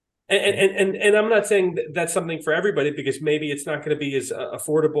 And I'm not saying that's something for everybody, because maybe it's not going to be as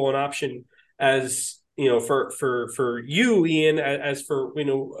affordable an option as for you, Ian, as for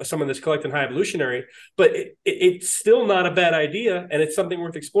someone that's collecting High Evolutionary. But it's still not a bad idea, and it's something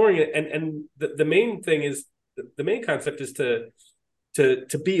worth exploring. And the main thing is, the main concept is to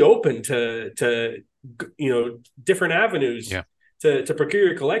be open to different avenues to procure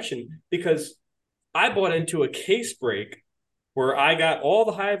your collection. Because I bought into a case break where I got all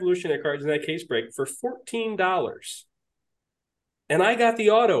the High Evolutionary cards in that case break for $14. And I got the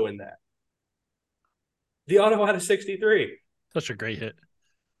auto in that. The auto out of 63. Such a great hit.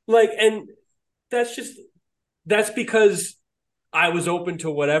 And that's because I was open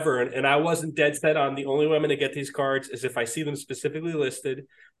to whatever. And I wasn't dead set on the only way I'm going to get these cards is if I see them specifically listed,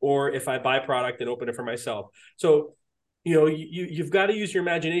 or if I buy product and open it for myself. So, you've got to use your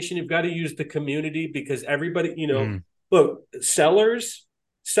imagination. You've got to use the community, because everybody, look, sellers,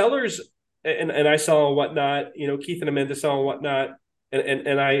 and I sell and whatnot, Keith and Amanda sell and whatnot.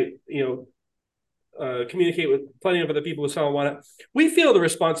 And I, communicate with plenty of other people who sell and whatnot. We feel the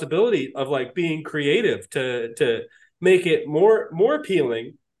responsibility of like being creative to make it more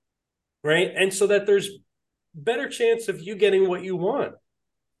appealing, right? And so that there's better chance of you getting what you want.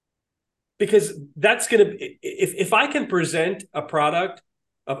 Because that's going to be, if I can present a product,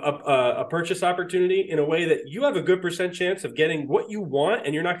 a purchase opportunity in a way that you have a good percent chance of getting what you want,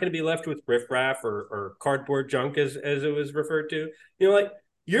 and you're not going to be left with riffraff or cardboard junk, as it was referred to, like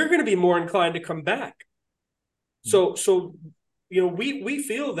you're going to be more inclined to come back. So we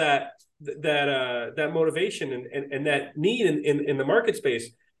feel that motivation and that need in the market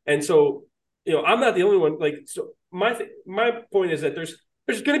space. And so, I'm not the only one. Like, so my point is that there's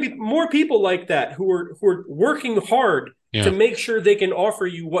going to be more people like that who are working hard to make sure they can offer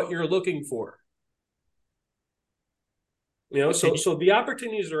you what you're looking for. So the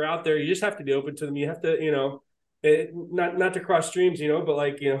opportunities are out there. You just have to be open to them. You have to, not to cross streams, but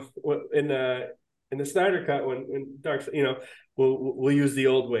like, in the Snyder Cut, when Dark, we'll use the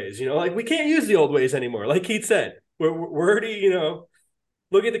old ways, like we can't use the old ways anymore. Like Keith said, we're already,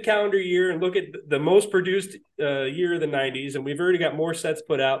 look at the calendar year and look at the most produced year of the 90s, and we've already got more sets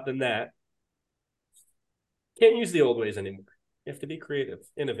put out than that. Can't use the old ways anymore. You have to be creative,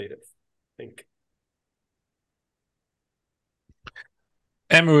 innovative, I think.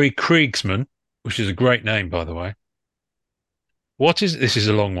 Emery Kriegsman, which is a great name, by the way. This is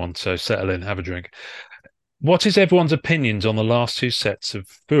a long one, so settle in, have a drink. What is everyone's opinions on the last two sets of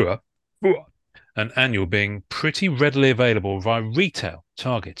Fua and Annual being pretty readily available via retail,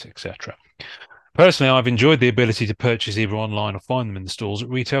 Target, etc.? Personally, I've enjoyed the ability to purchase either online or find them in the stores at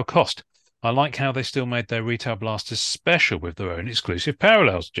retail cost. I like how they still made their retail blasters special with their own exclusive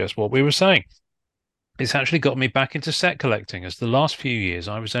parallels, just what we were saying. It's actually got me back into set collecting, as the last few years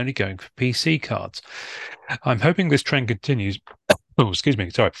I was only going for PC cards. I'm hoping this trend continues. Oh, excuse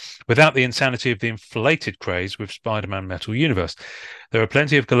me, sorry. Without the insanity of the inflated craze with Spider-Man Metal Universe. There are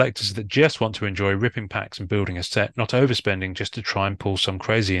plenty of collectors that just want to enjoy ripping packs and building a set, not overspending just to try and pull some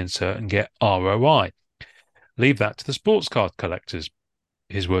crazy insert and get ROI. Leave that to the sports card collectors.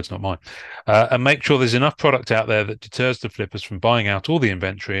 His words, not mine. And make sure there's enough product out there that deters the flippers from buying out all the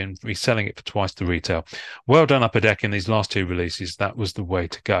inventory and reselling it for twice the retail. Well done, Upper Deck, in these last two releases. That was the way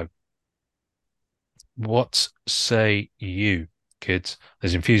to go. What say you, kids?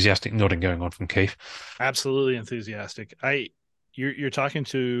 There's enthusiastic nodding going on from Keith. Absolutely enthusiastic. You're talking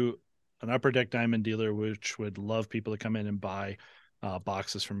to an Upper Deck Diamond dealer, which would love people to come in and buy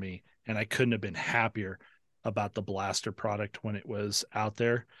boxes from me, and I couldn't have been happier about the blaster product when it was out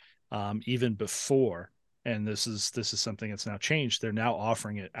there, even before. And this is something that's now changed. They're now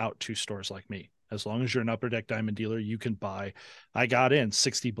offering it out to stores like me. As long as you're an Upper Deck Diamond dealer, you can buy. I got in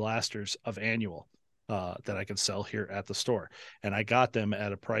 60 blasters of Annual that I can sell here at the store, and I got them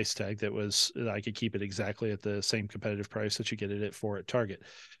at a price tag that I could keep it exactly at the same competitive price that you get it at Target.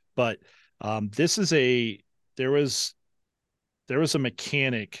 But there was a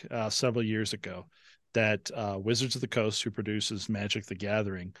mechanic several years ago that Wizards of the Coast, who produces Magic the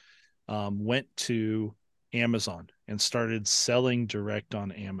Gathering, went to Amazon and started selling direct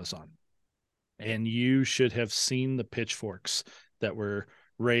on Amazon. And you should have seen the pitchforks that were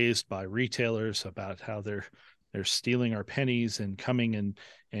raised by retailers about how they're stealing our pennies and coming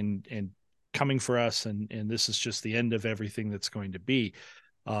and coming for us, and this is just the end of everything that's going to be.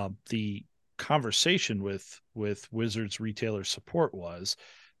 The conversation with Wizards retailer support was,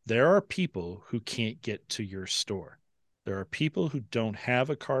 there are people who can't get to your store. There are people who don't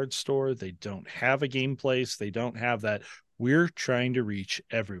have a card store. They don't have a game place. They don't have that. We're trying to reach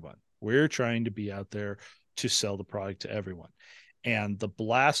everyone. We're trying to be out there to sell the product to everyone. And the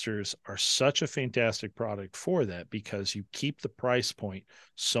blasters are such a fantastic product for that, because you keep the price point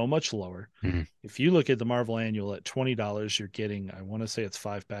so much lower. Mm-hmm. If you look at the Marvel Annual at $20, you're getting, I want to say it's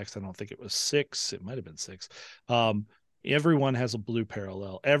 5 packs. I don't think it was 6. It might've been 6. Everyone has a blue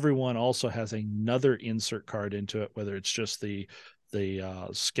parallel. Everyone also has another insert card into it, whether it's just the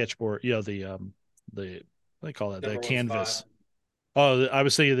sketchboard, the what do they call that? The canvas. Spot. Oh, I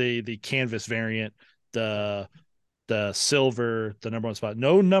was saying the canvas variant, the silver, the number one spot.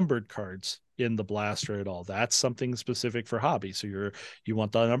 No numbered cards in the blaster at all. That's something specific for hobby. So you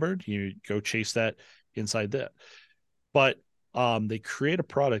want the numbered, you go chase that inside that. But they create a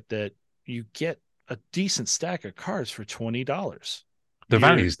product that you get a decent stack of cards for $20. The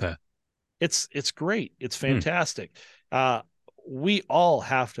value's there. It's great. It's fantastic. We all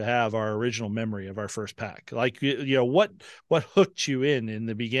have to have our original memory of our first pack. Like, what hooked you in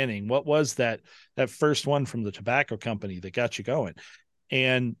the beginning? What was that first one from the tobacco company that got you going?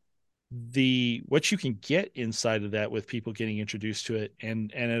 And what you can get inside of that with people getting introduced to it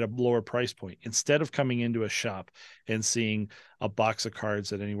and at a lower price point, instead of coming into a shop and seeing a box of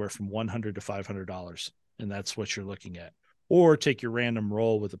cards at anywhere from $100 to $500, and that's what you're looking at, or take your random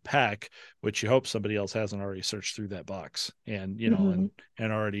roll with a pack, which you hope somebody else hasn't already searched through that box and and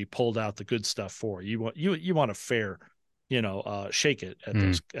already pulled out the good stuff for you. You want a fair shake it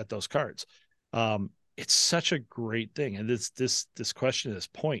at those cards. It's such a great thing, and this question, this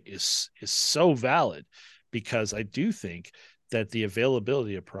point is so valid, because I do think that the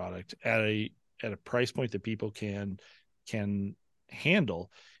availability of product at a price point that people can handle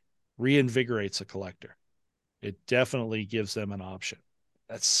reinvigorates a collector. It definitely gives them an option.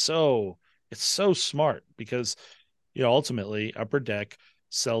 It's so smart, because ultimately Upper Deck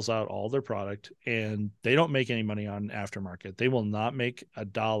sells out all their product and they don't make any money on aftermarket. They will not make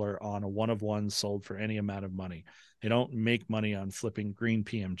 $1 on a one of one sold for any amount of money. They don't make money on flipping green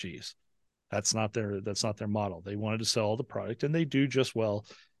PMGs. That's not their model. They wanted to sell all the product, and they do just well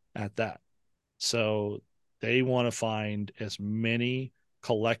at that. So they want to find as many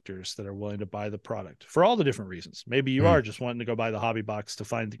collectors that are willing to buy the product for all the different reasons. Maybe you are just wanting to go buy the hobby box to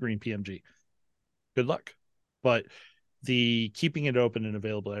find the green PMG. Good luck. But the keeping it open and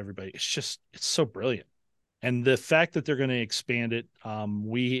available to everybody, it's so brilliant. And the fact that they're going to expand it,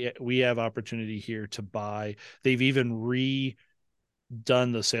 we have opportunity here to buy. They've even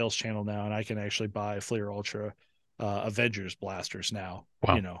redone the sales channel now, and I can actually buy Fleer Ultra Avengers blasters now.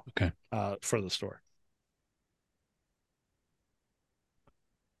 Wow. For the store.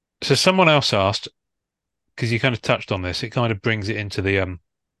 So someone else asked, because you kind of touched on this, it kind of brings it into the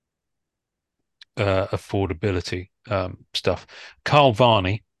affordability stuff. Carl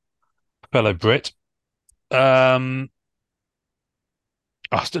Varney, fellow Brit, asked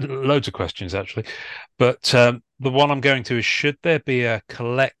loads of questions actually, but the one I'm going to is, should there be a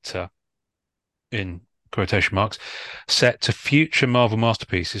collector, in quotation marks, set to future Marvel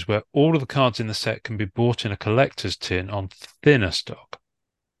Masterpieces where all of the cards in the set can be bought in a collector's tin on thinner stock?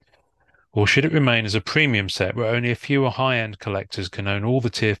 Or should it remain as a premium set where only a fewer high-end collectors can own all the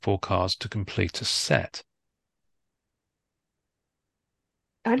Tier 4 cards to complete a set?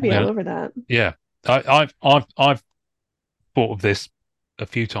 I'd be all over that. Yeah. I've thought of this a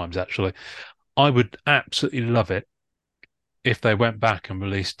few times, actually. I would absolutely love it if they went back and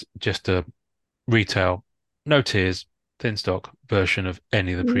released just a retail, no tiers, thin stock version of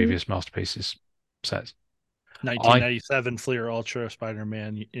any of the previous Masterpieces sets. 1997 Fleer Ultra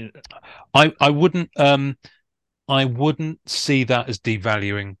Spider-Man. I wouldn't see that as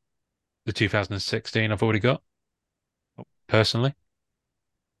devaluing the 2016 I've already got. Personally,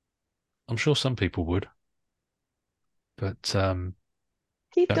 I'm sure some people would, but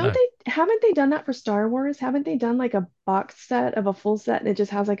Keith, haven't they done that for Star Wars? Haven't they done like a box set of a full set and it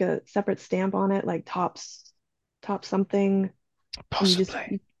just has like a separate stamp on it, like top something?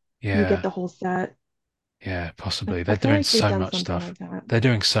 Possibly. You get the whole set. Yeah, possibly. They're doing so much stuff. Like They're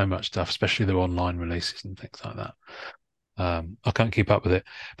doing so much stuff, especially their online releases and things like that. I can't keep up with it,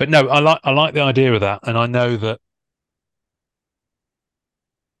 but no, I like the idea of that, and I know that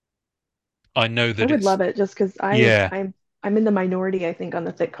I would love it, just because I'm in the minority, I think, on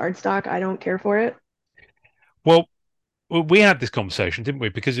the thick cardstock. I don't care for it. Well, we had this conversation, didn't we?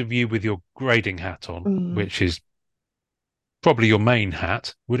 Because of you with your grading hat on, which is probably your main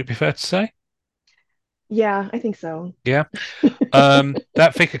hat. Would it be fair to say? Yeah, I think so. Yeah.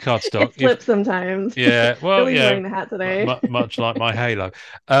 That thicker cardstock. It flips sometimes. Yeah. Well, Billy's wearing the hat today. Much like my halo.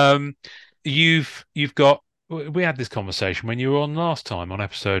 You've got. We had this conversation when you were on last time on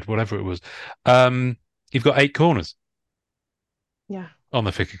episode whatever it was. You've got 8 corners. Yeah. On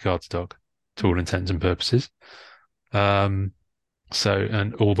the thicker cardstock, to all intents and purposes. So,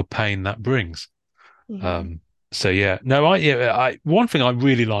 and all the pain that brings. So yeah, no, I one thing I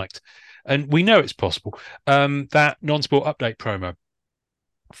really liked, and we know it's possible, that non-sport update promo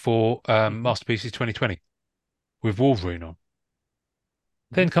for Masterpieces 2020 with Wolverine on.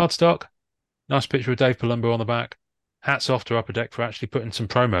 Thin cardstock, nice picture of Dave Palumbo on the back. Hats off to Upper Deck for actually putting some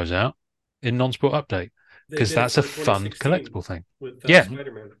promos out in non-sport update, because that's a fun collectible thing. With, yeah,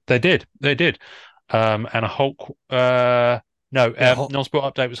 Spider-Man. They did. And a Hulk. Non-sport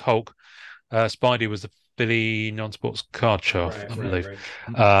update was Hulk. Spidey was the Philly non-sports card show, I believe.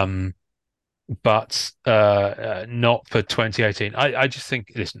 Right. But not for 2018. I just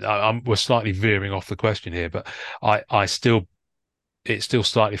think, listen, we're slightly veering off the question here, but it still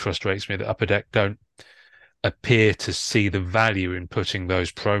slightly frustrates me that Upper Deck don't appear to see the value in putting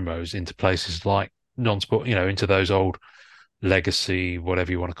those promos into places like non-sport, into those old legacy,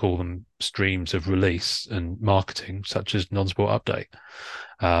 whatever you want to call them, streams of release and marketing, such as non-sport update.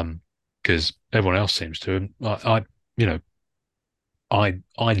 because everyone else seems to. And you know, I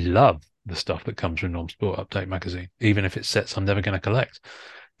love the stuff that comes from Non-Sport Update magazine, even if it's sets I'm never going to collect,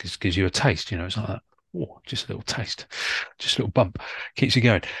 because it gives you a taste. You know, it's like that. Oh, just a little taste, just a little bump, keeps you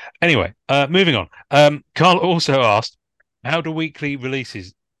going. Anyway, moving on. Carl also asked, how do weekly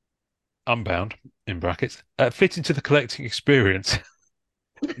releases, Unbound in brackets, fit into the collecting experience?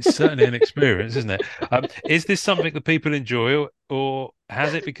 It's certainly an experience, isn't it? Is this something that people enjoy, or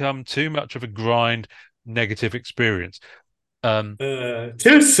has it become too much of a grind, negative experience?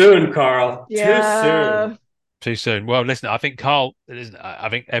 Too soon, Carl. Too Yeah. soon. Too soon. Well, listen, I think Carl, I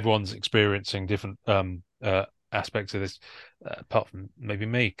think everyone's experiencing different aspects of this, apart from maybe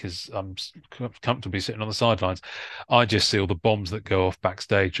me, because I'm comfortably sitting on the sidelines. I just see all the bombs that go off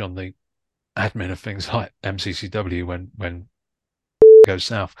backstage on the admin of things like MCCW when goes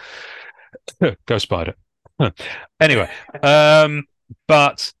south. Go Spider. Anyway,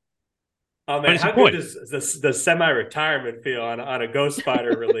 but Oh but man, it's a how good point. does the semi-retirement feel on a Ghost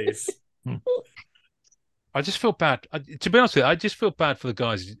Spider release? I just feel bad. To be honest with you, I just feel bad for the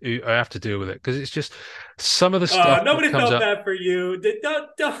guys who have to deal with it, because it's just some of the stuff that Nobody comes felt up. bad for you.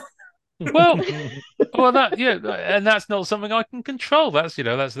 Don't. Well, well, and that's not something I can control. That's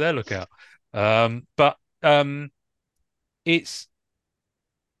their lookout. But it's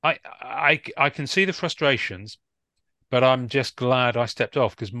I can see the frustrations, but I'm just glad I stepped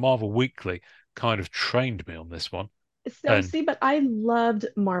off, because Marvel Weekly kind of trained me on this one. So And see, but I loved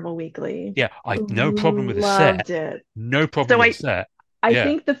Marvel Weekly. yeah, I no problem with the set. Loved it. No problem So with the I set. I Yeah.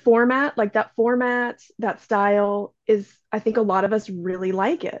 think the format, like that format, that style is, I think a lot of us really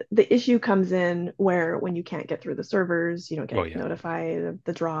like it. The issue comes in where when you can't get through the servers, you don't Well, get yeah. notified of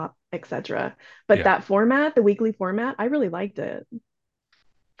the drop, etc. But Yeah. that format, the weekly format, I really liked it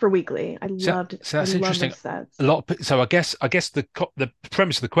for weekly. So I that's love interesting. those sets. A lot of, so I guess the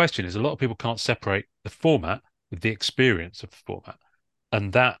premise of the question is a lot of people can't separate the format with the experience of the format,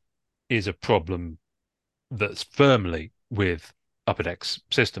 and that is a problem that's firmly with Upper Deck's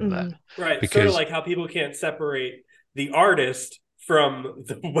system there, Mhm. Right, sort of because like how people can't separate the artist from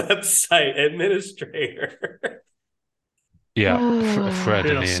the website administrator. yeah, Fred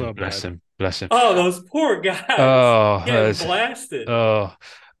and Feels Ian, so bless bad. him, bless him. Oh, those poor guys Oh, getting blasted. oh,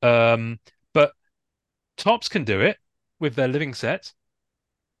 but Tops can do it with their living sets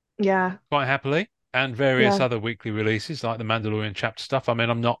Yeah, quite happily, and various yeah. other weekly releases like the Mandalorian chapter stuff. I mean,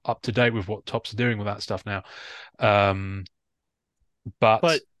 I'm not up to date with what Tops are doing with that stuff now, um, but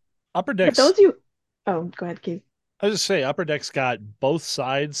But Upper But Decks, those you, oh, go ahead, Keith. I was just say Upper Decks got both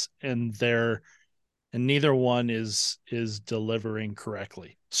sides, and neither one is delivering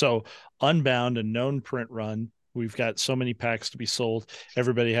correctly. So Unbound, a known print run, we've got so many packs to be sold.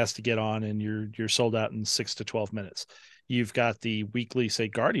 Everybody has to get on, and you're sold out in 6 to 12 minutes. You've got the weekly, say,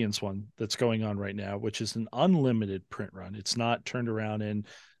 Guardians one that's going on right now, which is an unlimited print run. It's not turned around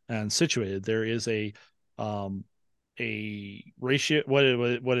and situated. There is a ratio.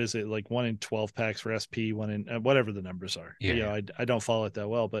 What is it, like 1 in 12 packs for SP, 1 in whatever the numbers are. yeah, I don't follow it that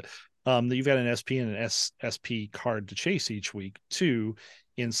well, but you've got an SP and an SP card to chase each week too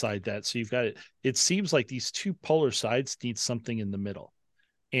inside that. So you've got it. It seems like these two polar sides need something in the middle,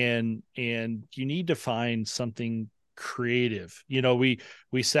 and you need to find something creative. We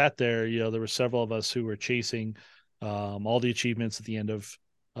sat there. There were several of us who were chasing all the achievements at the end of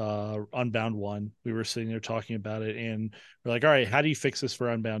Unbound 1. We were sitting there talking about it, and we're like, all right, how do you fix this for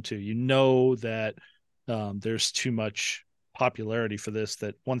Unbound 2? That there's too much popularity for this,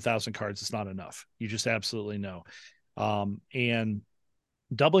 that 1,000 cards is not enough. You just absolutely know. And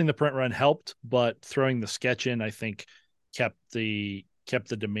doubling the print run helped, but throwing the sketch in, I think, kept the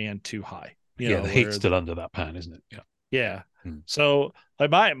demand too high. yeah. The heat's still under that pan, isn't it? Yeah. Yeah. Hmm. So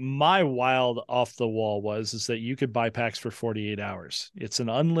like my wild off the wall is that you could buy packs for 48 hours. It's an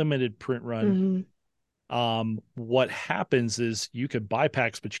unlimited print run. What happens is you could buy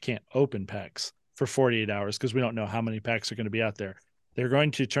packs, but you can't open packs for 48 hours because we don't know how many packs are going to be out there. They're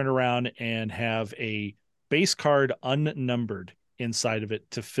going to turn around and have a base card unnumbered inside of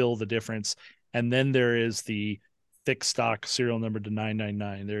it to fill the difference. And then there is the thick stock serial number to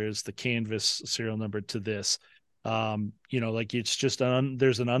 999. There is the canvas serial number to this. Like it's just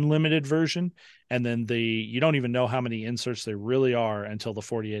there's an unlimited version, and then you don't even know how many inserts there really are until the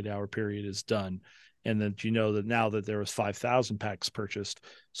 48-hour period is done. And then that now that there was 5,000 packs purchased,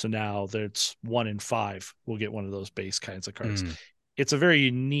 so now there's 1 in 5 will get one of those base kinds of cards. It's a very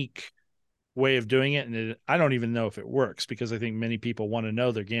unique way of doing it, and I don't even know if it works, because I think many people want to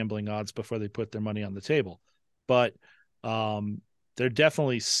know their gambling odds before they put their money on the table. But there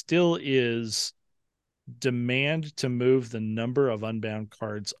definitely still is demand to move the number of Unbound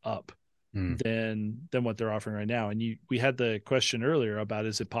cards up. than what they're offering right now. And we had the question earlier about,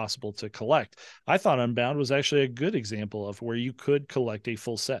 is it possible to collect? I thought Unbound was actually a good example of where you could collect a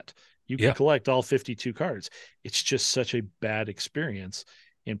full set. You could collect all 52 cards. It's just such a bad experience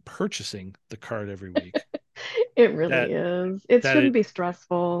in purchasing the card every week. It really is. It shouldn't be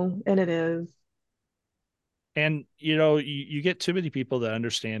stressful, and it is. And, you get too many people that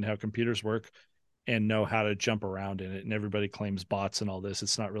understand how computers work and know how to jump around in it. And everybody claims bots and all this.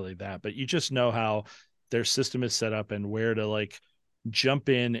 It's not really that, but you just know how their system is set up and where to jump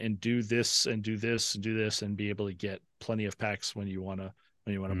in and do this and do this and do this and be able to get plenty of packs when you want to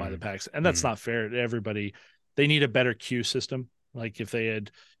buy the packs. And that's not fair to everybody. They need a better queue system. Like if they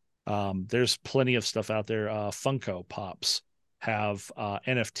had, there's plenty of stuff out there. Funko Pops have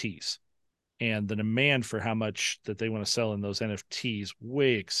NFTs, and the demand for how much that they want to sell in those NFTs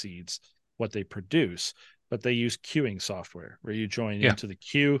way exceeds what they produce. But they use queuing software where you join into the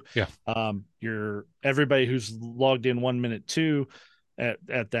queue. Everybody who's logged in 1 minute too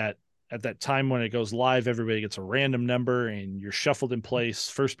at that time when it goes live, everybody gets a random number and you're shuffled in place.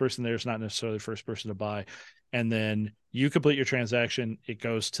 First person there is not necessarily the first person to buy. And then you complete your transaction, it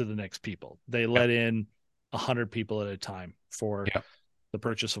goes to the next people. They let in 100 people at a time for the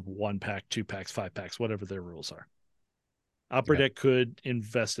purchase of 1 pack, 2 packs, 5 packs, whatever their rules are. Upper Deck could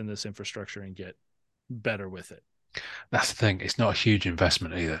invest in this infrastructure and get better with it. That's the thing. It's not a huge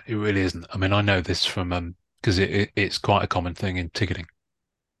investment either. It really isn't. I mean, I know this from because it's quite a common thing in ticketing,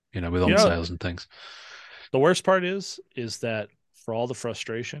 with on sales and things. The worst part is that for all the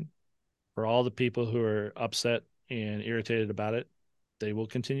frustration, for all the people who are upset and irritated about it, they will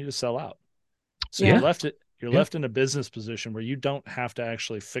continue to sell out. So you're left in a business position where you don't have to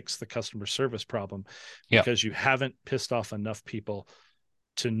actually fix the customer service problem because you haven't pissed off enough people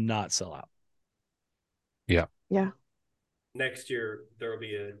to not sell out. Yeah. Yeah. Next year there will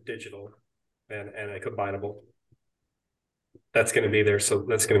be a digital and a combinable. That's going to be their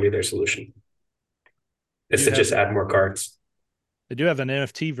solution. Is to just add more cards. They do have an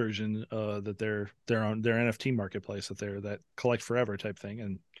NFT version that they're on their NFT marketplace that collect forever type thing,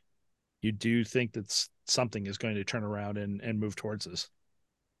 and you do think that something is going to turn around and move towards this.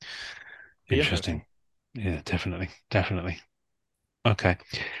 Interesting. Yeah, definitely. Okay.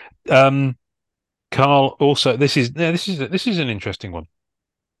 Carl, also, this is an interesting one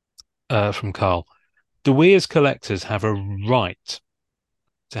from Carl. Do we as collectors have a right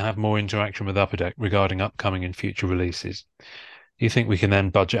to have more interaction with Upper Deck regarding upcoming and future releases? Do you think we can then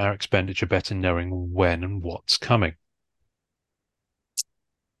budget our expenditure better knowing when and what's coming?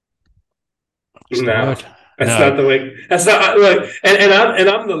 No, that's not the way. That's not look. And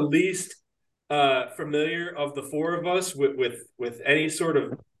I'm the least familiar of the four of us with any sort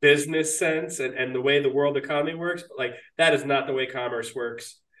of business sense and the way the world economy works. Like that is not the way commerce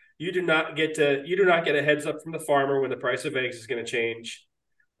works. You do not get a heads up from the farmer when the price of eggs is going to change.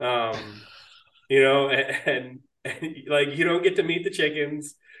 And like you don't get to meet the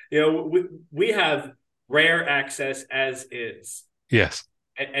chickens. We have rare access as is. Yes.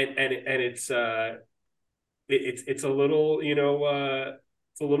 And it's a little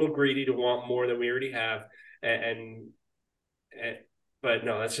it's a little greedy to want more than we already have, but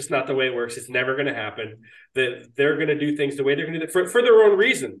no, that's just not the way it works. It's never going to happen. That they're going to do things the way they're going to do it for their own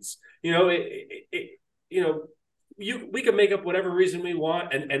reasons. We can make up whatever reason we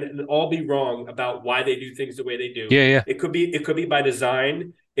want and all be wrong about why they do things the way they do. Yeah. It could be by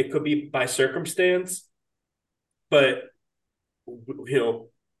design. It could be by circumstance, but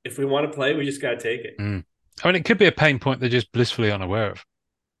if we want to play, we just got to take it. I mean, it could be a pain point they're just blissfully unaware of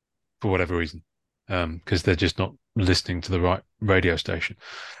for whatever reason, because they're just not listening to the right radio station,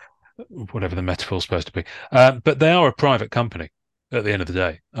 whatever the metaphor's supposed to be. But they are a private company at the end of the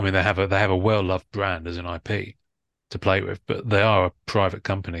day. I mean, they have a well-loved brand as an IP to play with, but they are a private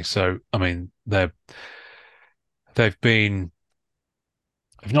company. So, I mean, they've not been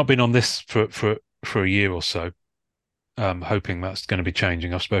on this for a year or so. Hoping that's going to be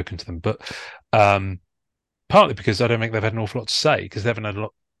changing. I've spoken to them, but partly because I don't think they've had an awful lot to say because they haven't had a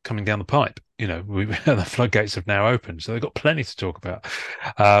lot coming down the pipe. The floodgates have now opened, so they've got plenty to talk about.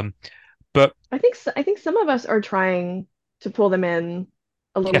 But I think some of us are trying to pull them in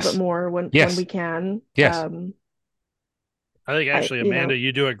a little bit more when we can. Yes. I think actually, Amanda,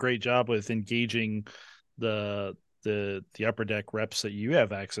 you do a great job with engaging the Upper Deck reps that you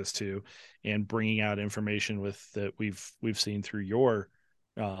have access to and bringing out information that we've seen through your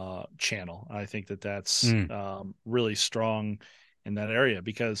channel. I think that's really strong in that area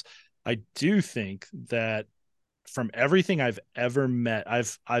because I do think that from everything I've ever met,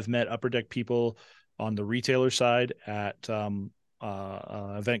 I've met Upper Deck people on the retailer side at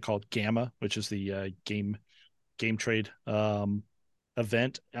event called Gamma, which is the game trade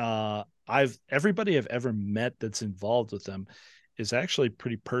event. Everybody I've ever met that's involved with them is actually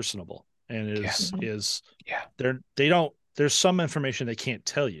pretty personable, and is Mhm. is Yeah. they don't there's some information they can't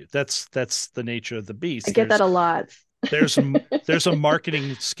tell you. That's the nature of the I beast. get that a lot. There's there's a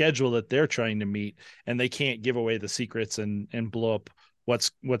marketing schedule that they're trying to meet, and they can't give away the secrets and blow up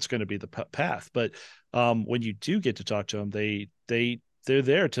what's going to be the path. But when you do get to talk to them, they're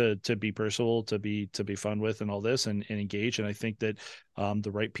there to be personal, to be fun with, and all this, and engage. And I think that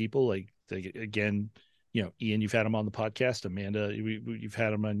the right people, like again, Ian, you've had him on the podcast. Amanda, you've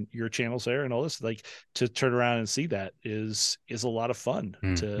had him on your channels there, and all this. Like, to turn around and see that is a lot of fun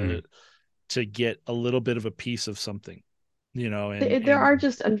to get a little bit of a piece of something, There are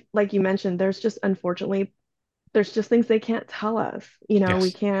just, like you mentioned, there's just unfortunately, there's just things they can't tell us. We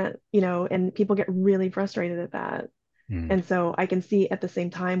Yes. can't, and people get really frustrated at that. Mm. And so I can see at the same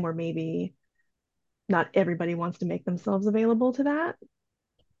time where maybe not everybody wants to make themselves available to that.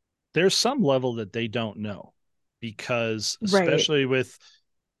 There's some level that they don't know, because Right. especially with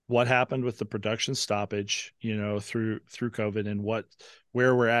what happened with the production stoppage, through COVID, and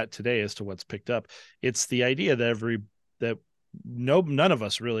where we're at today as to what's picked up. It's the idea that none of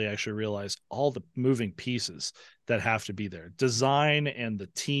us really actually realize all the moving pieces that have to be there. Design and the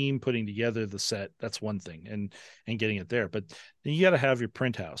team putting together the set, that's one thing, and getting it there. But then you got to have your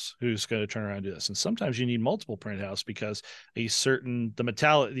print house who's going to turn around and do this. And sometimes you need multiple print house, because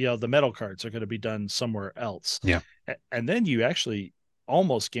the metal cards are going to be done somewhere else. Yeah. And then you actually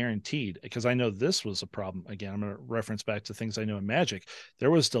almost guaranteed, because I know this was a problem. Again, I'm going to reference back to things I know in Magic.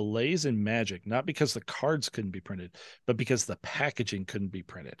 There was delays in Magic, not because the cards couldn't be printed, but because the packaging couldn't be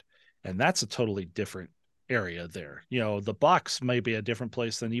printed. And that's a totally different area there. The box may be a different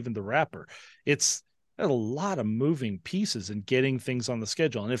place than even the wrapper. It's a lot of moving pieces and getting things on the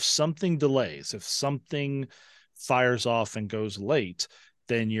schedule. And if something delays, if something fires off and goes late,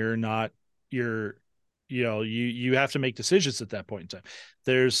 then you have to make decisions at that point in time.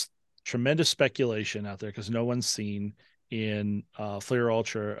 There's tremendous speculation out there, because no one's seen in Flair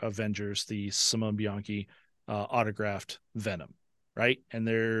Ultra Avengers the Simone Bianchi autographed Venom, right?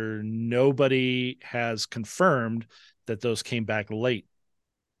 And nobody has confirmed that those came back late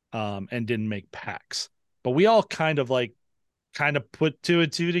and didn't make packs. But we all kind of put two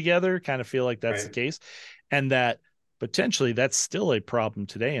and two together, kind of feel like that's the case, and that potentially that's still a problem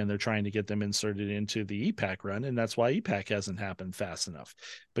today, and they're trying to get them inserted into the e-pack run, and that's why e-pack hasn't happened fast enough.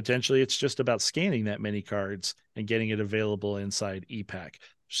 Potentially it's just about scanning that many cards and getting it available inside e-pack.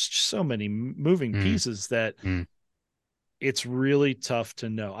 So many moving pieces that it's really tough to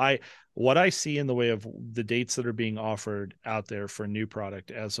know. What I see in the way of the dates that are being offered out there for a new product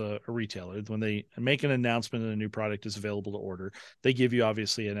as a retailer, when they make an announcement that a new product is available to order, they give you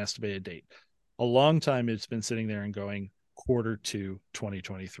obviously an estimated date. A long time it's been sitting there and going Q2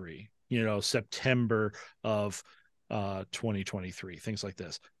 2023, September of 2023, things like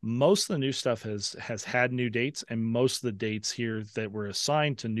this. Most of the new stuff has had new dates, and most of the dates here that were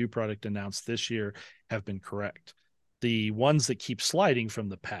assigned to new product announced this year have been correct. The ones that keep sliding from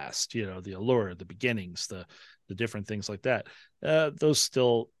the past, the Allure, the Beginnings, the different things like that, those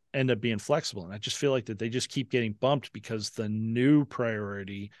still end up being flexible. And I just feel like that they just keep getting bumped because the new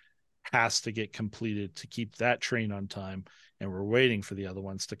priority has to get completed to keep that train on time. And we're waiting for the other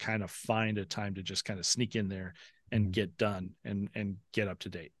ones to kind of find a time to just kind of sneak in there and get done and get up to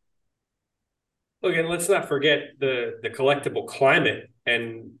date. Look, and let's not forget the collectible climate,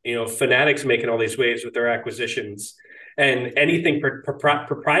 and Fanatics making all these waves with their acquisitions, and anything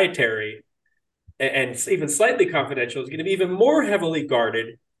proprietary and even slightly confidential is going to be even more heavily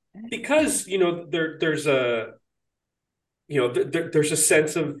guarded, because there's a there's a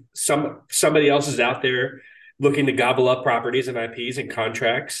sense of somebody else is out there looking to gobble up properties and IPs and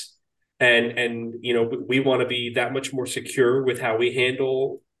contracts, and we want to be that much more secure with how we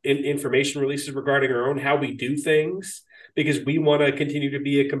handle information releases regarding our own, how we do things, because we want to continue to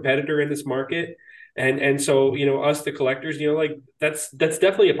be a competitor in this market. And so us, the collectors, like that's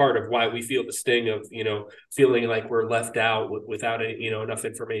definitely a part of why we feel the sting of feeling like we're left out without enough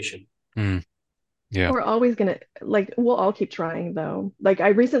information. Yeah. We're always gonna, we'll all keep trying though. Like, I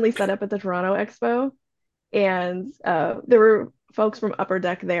recently set up at the Toronto Expo, and there were folks from Upper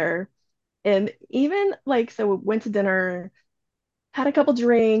Deck there, and even so we went to dinner, had a couple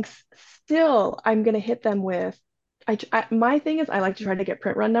drinks. Still, I'm gonna hit them with, my thing is I like to try to get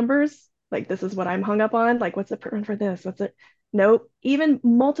print run numbers. Like, this is what I'm hung up on. Like, what's the print run for this? What's it? Nope. Even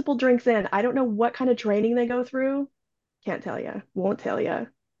multiple drinks in, I don't know what kind of training they go through. Can't tell you. Won't tell you.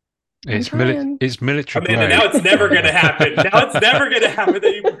 It's trying. it's military Amanda, grade. now it's never going to happen. Now it's never going to happen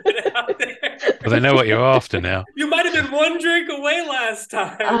that you put it out there. Well, they know what you're after now. You might have been one drink away last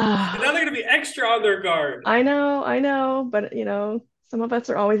time, and now they're going to be extra on their guard. I know, but some of us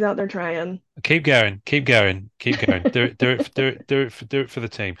are always out there trying. Keep going. Do it for the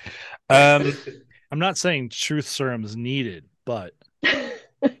team. I'm not saying truth serum is needed, but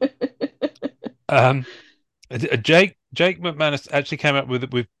Jake McManus actually came up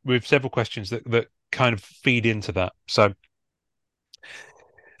with several questions that kind of feed into that. So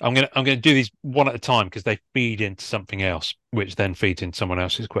I'm gonna do these one at a time because they feed into something else, which then feeds into someone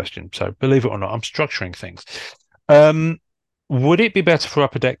else's question. So believe it or not, I'm structuring things. Would it be better for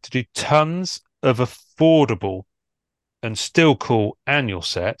Upper Deck to do tons of affordable and still cool annual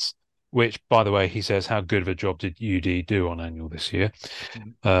sets? Which, by the way, he says, how good of a job did UD do on annual this year?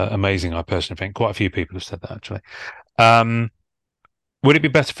 Amazing, I personally think. Quite a few people have said that, actually. Would it be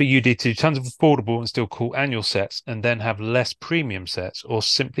better for UD to do tons of affordable and still cool annual sets and then have less premium sets, or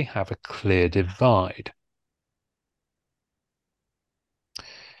simply have a clear divide?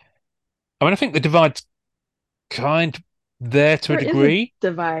 I mean, I think the divide's kind of there to a There is degree.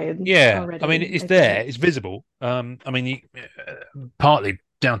 divide. Yeah, Already, I mean, it's I there, think. it's visible. I mean, partly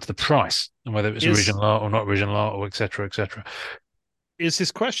down to the price and whether it's original art or not original art, or etc. Is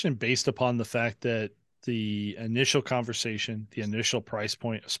his question based upon the fact that the initial conversation, the initial price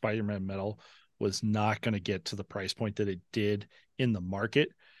point of Spider-Man Metal was not going to get to the price point that it did in the market?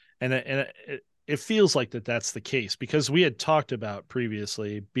 And it feels like that's the case, because we had talked about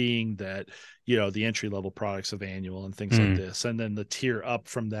previously being that, the entry level products of annual and things like this. And then the tier up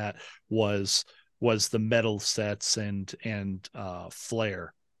from that was the metal sets and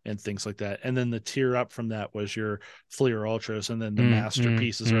Flare and things like that. And then the tier up from that was your Fleer Ultras, and then the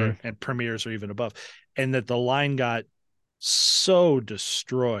masterpieces and premieres are even above. And that the line got so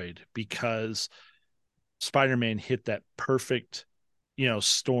destroyed because Spider-Man hit that perfect,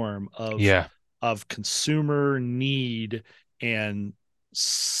 storm of consumer need and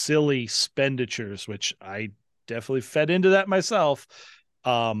silly expenditures, which I definitely fed into that myself.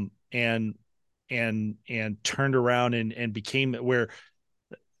 And turned around and became where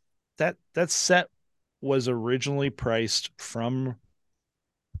that set was originally priced from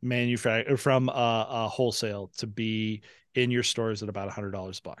wholesale to be in your stores at about $100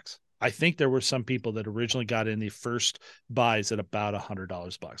 a box. I think there were some people that originally got in the first buys at about $100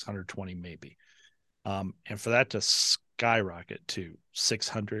 a box, 120 maybe. And for that to skyrocket to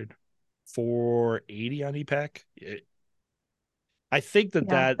 600, 480 on e-Pack, I think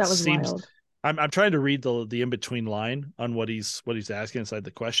that was seems wild. I'm trying to read the in-between line on what he's asking inside the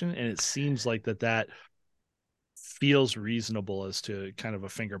question, and it seems like that feels reasonable as to kind of a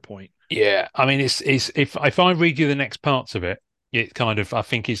finger point. Yeah, I mean, it's if I read you the next parts of it, it kind of, I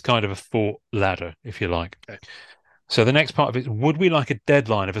think it's kind of a thought ladder, if you like. Okay. So the next part of it, would we like a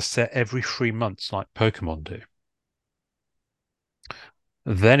deadline of a set every 3 months like Pokemon do?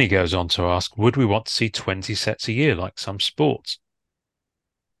 Then he goes on to ask, would we want to see 20 sets a year like some sports?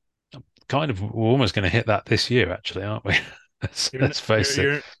 We're almost going to hit that this year, actually, aren't we? Let's face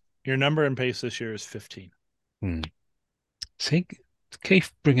it. Your number and pace this year is 15. See, Keith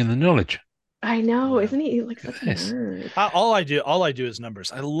bringing the knowledge. I know, Yeah. isn't he like such a nerd? All I do is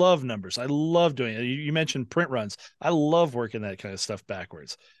numbers. I love numbers. I love doing it. You mentioned print runs. I love working that kind of stuff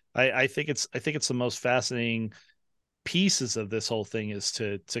backwards. I think it's the most fascinating pieces of this whole thing is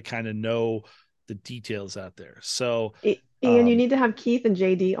to kind of know the details out there. So Ian, you need to have Keith and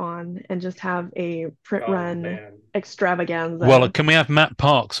JD on and just have a print run extravaganza. Well, can we have Matt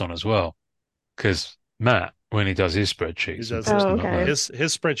Parks on as well? Because Matt, when he does his spreadsheets,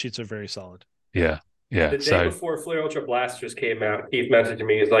 his spreadsheets are very solid. Yeah. The day before Fleer Ultra Blasters came out, Keith messaged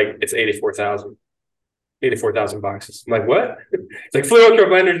me. He's like, it's 84,000 boxes. I'm like, what? It's like Fleer Ultra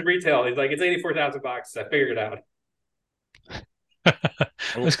Blasters retail. He's like, it's 84,000 boxes. I figured it out.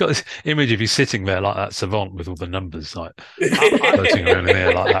 It's got this image of you sitting there like that savant with all the numbers like floating around in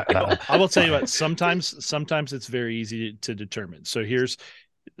there like that. I will tell you what, sometimes it's very easy to determine. So here's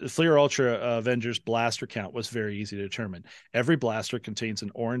the Fleer Ultra Avengers blaster count was very easy to determine. Every blaster contains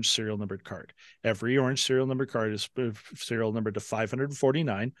an orange serial numbered card. Every orange serial numbered card is serial numbered to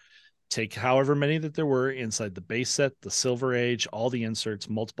 549. Take however many that there were inside the base set, the Silver Age, all the inserts,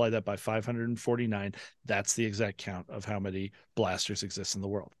 multiply that by 549. That's the exact count of how many blasters exist in the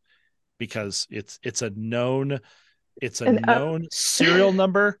world, because it's a known serial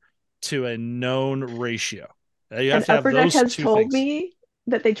number to a known ratio. You have to have Upper Deck those has two told things. me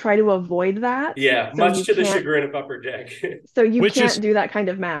that they try to avoid that. Yeah, so much to the chagrin of Upper Deck. So you can't do that kind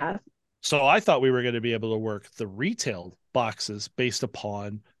of math. So I thought we were going to be able to work the retail boxes based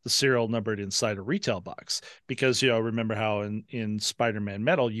upon the serial numbered inside a retail box, because remember how in Spider-Man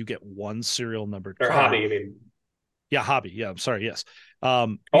Metal you get one serial numbered Or card. hobby, you mean? Yeah, hobby. Yeah, I'm sorry. Yes.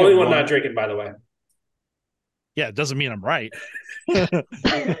 Only one not drinking, by the way. Yeah, it doesn't mean I'm right.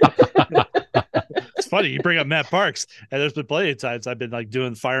 It's funny you bring up Matt Parks, and there's been plenty of times I've been like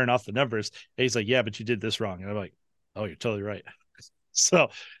firing off the numbers, and he's like, "Yeah, but you did this wrong," and I'm like, "Oh, you're totally right." So,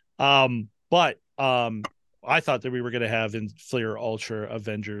 but I thought that we were going to have in Fleer Ultra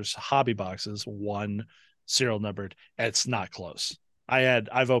Avengers hobby boxes one serial numbered. It's not close.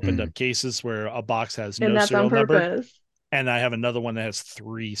 I've opened up cases where a box has And no that's on serial numbered, purpose. and I have another one that has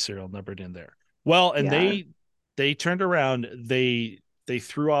 3 serial numbered in there. Well, and Yeah. they turned around, they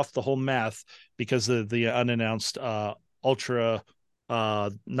threw off the whole math because of the unannounced ultra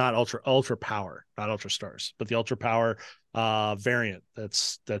not ultra power, not ultra stars, but the ultra power variant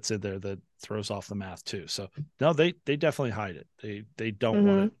that's in there that throws off the math too. So no, they definitely hide it. They don't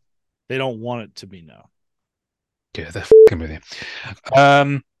want it. They don't want it to be known. Yeah, they're fucking with you.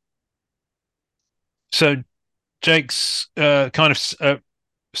 So Jake's kind of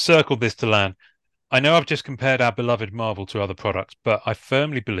circled this to land. I know I've just compared our beloved Marvel to other products, but I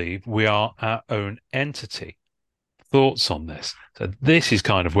firmly believe we are our own entity. Thoughts on this? So this is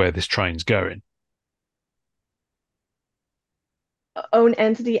kind of where this train's going. Own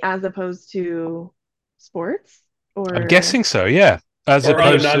entity as opposed to sports, or I'm guessing so, yeah. As or other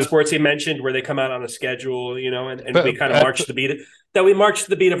opposed to, non-sports he mentioned, where they come out on a schedule, and but, we kind of march to the beat. That we march to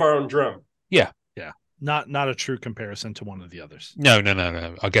the beat of our own drum. Yeah. Not a true comparison to one of the others. No.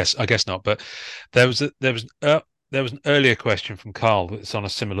 I guess not. But there was an earlier question from Carl that's on a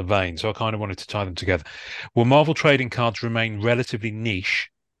similar vein, so I kind of wanted to tie them together. Will Marvel trading cards remain relatively niche,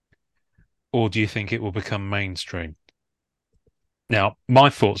 or do you think it will become mainstream? Now,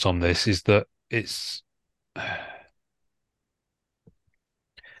 my thoughts on this is that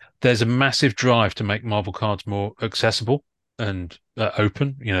there's a massive drive to make Marvel cards more accessible and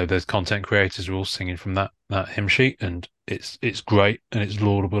open. There's content creators are all singing from that hymn sheet, and it's great and it's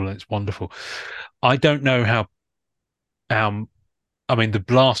laudable and it's wonderful. I don't know how. I mean, the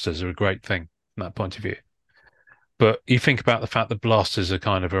blasters are a great thing from that point of view, but you think about the fact that blasters are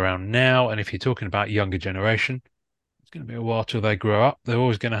kind of around now, and if you're talking about younger generation, it's going to be a while till they grow up. They're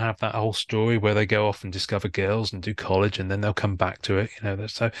always going to have that whole story where they go off and discover girls and do college, and then they'll come back to it.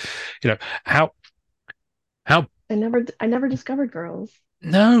 So, how I never discovered girls.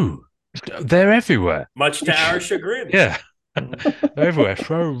 No, they're everywhere. Much to our chagrin. Yeah, they're everywhere.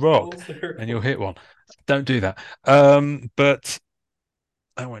 Throw a rock and you'll hit one. Don't do that. But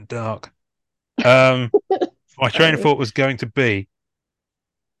that went dark. My train of thought was going to be,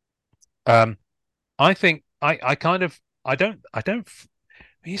 I think I kind of I don't when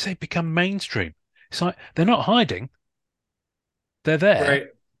you say become mainstream, it's like they're not hiding. They're there. Right.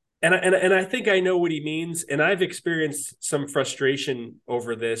 And I think I know what he means, and I've experienced some frustration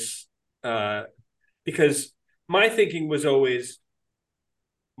over this, because my thinking was always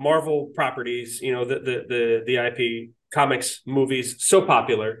Marvel properties, the IP comics, movies, so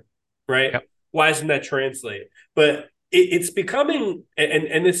popular, right? Yep. Why isn't that translated? But it's becoming,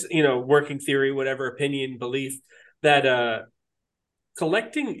 and this, working theory, whatever opinion, belief, that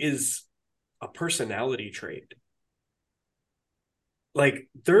collecting is a personality trait. Like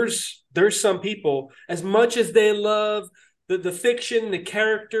there's some people, as much as they love the fiction, the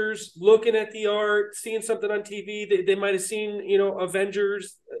characters, looking at the art, seeing something on TV, they might have seen,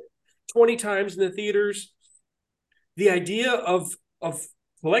 Avengers 20 times in the theaters. The idea of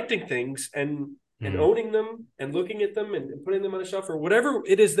collecting things and owning them and looking at them and putting them on a shelf or whatever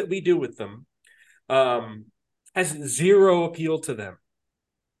it is that we do with them has zero appeal to them.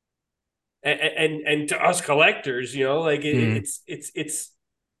 And to us collectors, it's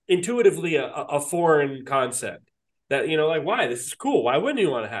intuitively a foreign concept that, why? This is cool. Why wouldn't you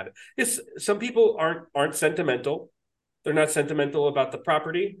want to have it? Some people aren't sentimental. They're not sentimental about the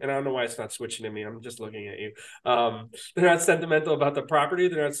property. And I don't know why it's not switching to me. I'm just looking at you. They're not sentimental about the property.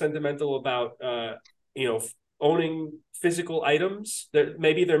 They're not sentimental about, owning physical items.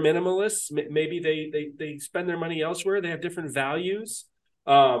 Maybe they're minimalists. Maybe they spend their money elsewhere. They have different values.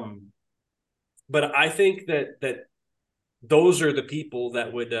 But I think that those are the people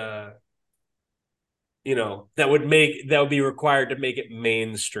that would, that would be required to make it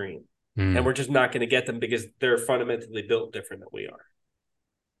mainstream. And we're just not going to get them because they're fundamentally built different than we are.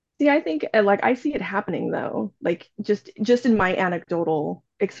 See, I think I see it happening though, like just in my anecdotal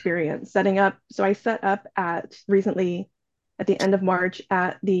experience setting up. So I set up recently at the end of March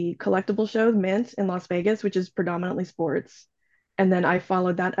at the collectible show, Mint in Las Vegas, which is predominantly sports. And then I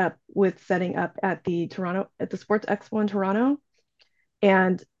followed that up with setting up at the Sports Expo in Toronto.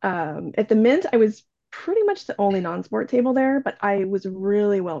 And at the Mint, I was pretty much the only non-sport table there, but I was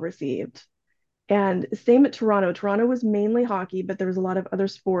really well received. And same at Toronto. Toronto was mainly hockey, but there was a lot of other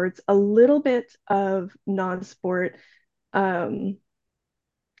sports, a little bit of non-sport. Um,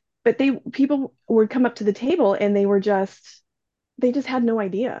 but people would come up to the table and they just had no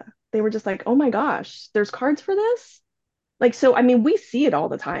idea. They were just like, "Oh my gosh, there's cards for this?" Like, so I mean, we see it all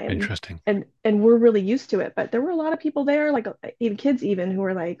the time, Interesting. and we're really used to it. But there were a lot of people there, like even kids even, who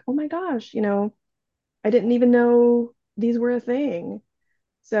were like, "Oh my gosh, I didn't even know these were a thing."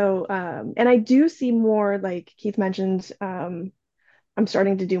 So, and I do see more, like Keith mentioned, I'm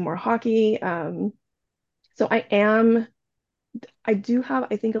starting to do more hockey. So I do have,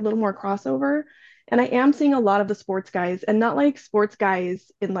 I think, a little more crossover. And I am seeing a lot of the sports guys, and not like sports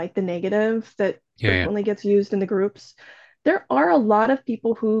guys in like the negative that Yeah. frequently gets used in the groups. There are a lot of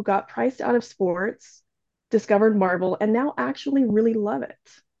people who got priced out of sports, discovered Marvel, and now actually really love it,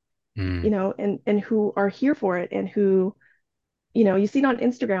 Mm. and who are here for it, and who, you see it on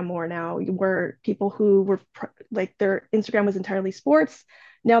Instagram more now, where people who were like their Instagram was entirely sports,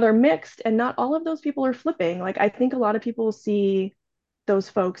 now they're mixed, and not all of those people are flipping. Like, I think a lot of people see those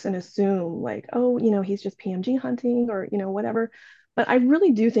folks and assume like, oh, he's just PMG hunting, or whatever. But I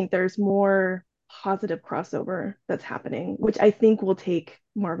really do think there's more positive crossover that's happening, which I think will take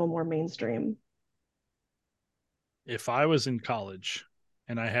Marvel more mainstream. If I was in college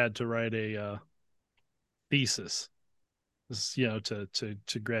and I had to write a thesis,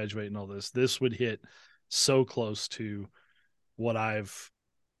 to graduate and all this would hit so close to what I've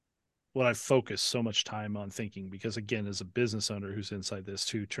focused so much time on thinking, because again, as a business owner who's inside this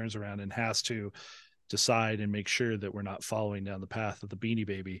too, turns around and has to decide and make sure that we're not following down the path of the Beanie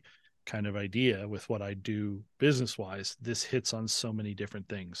Baby kind of idea with what I do business wise. This hits on so many different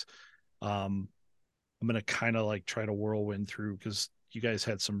things. I'm going to kind of like try to whirlwind through, because you guys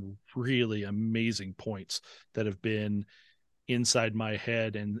had some really amazing points that have been inside my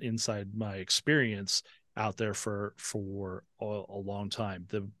head and inside my experience out there for a long time.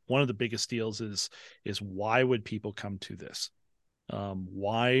 One of the biggest deals is why would people come to this?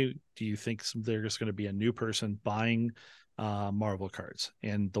 Why do you think there's going to be a new person buying Marvel cards?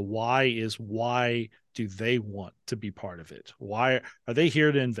 And the why is, why do they want to be part of it? Why are they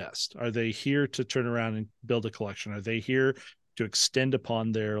here to invest? Are they here to turn around and build a collection? Are they here to extend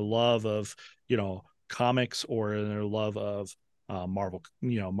upon their love of, comics, or their love of Marvel,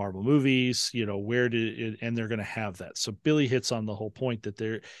 Marvel movies, where did it, and they're going to have that. So Billy hits on the whole point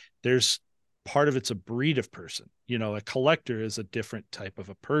that there's part of it's a breed of person. A collector is a different type of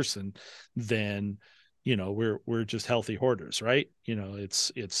a person than, we're just healthy hoarders, right?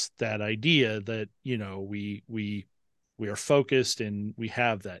 It's that idea that, we are focused and we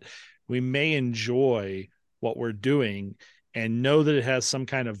have that. We may enjoy what we're doing and know that it has some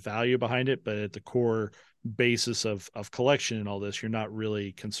kind of value behind it, but at the core basis of collection and all this, you're not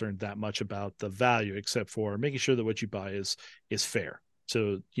really concerned that much about the value, except for making sure that what you buy is fair.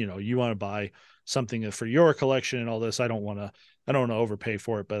 So, you want to buy something for your collection and all this. I don't want to overpay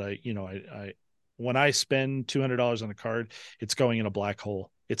for it, but I when I spend $200 on a card, it's going in a black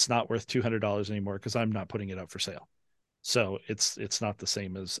hole. It's not worth $200 anymore because I'm not putting it up for sale. So it's not the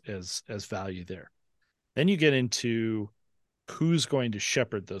same as value there. Then you get into who's going to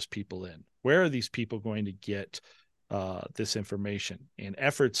shepherd those people in. Where are these people going to get this information? And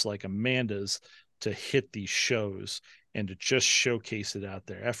efforts like Amanda's to hit these shows and to just showcase it out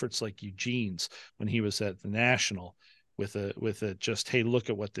there. Efforts like Eugene's when he was at the National with a just, hey, look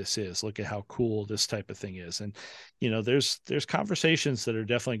at what this is. Look at how cool this type of thing is. And there's conversations that are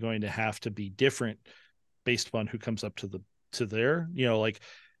definitely going to have to be different based upon who comes up to their, like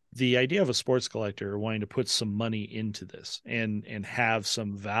the idea of a sports collector wanting to put some money into this and have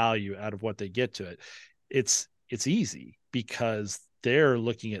some value out of what they get to it. It's easy because they're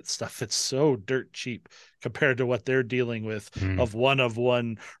looking at stuff that's so dirt cheap compared to what they're dealing with of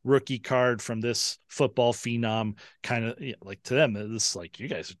one rookie card from this football phenom, kind of like, to them, it's like, you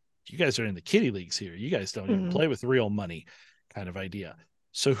guys are in the kiddie leagues here. You guys don't even play with real money kind of idea.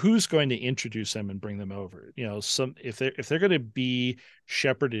 So who's going to introduce them and bring them over? If they're going to be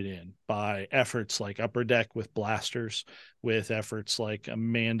shepherded in by efforts like Upper Deck with blasters, with efforts like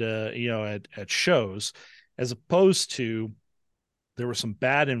Amanda, at shows, as opposed to, there were some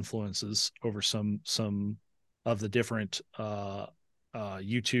bad influences over some of the different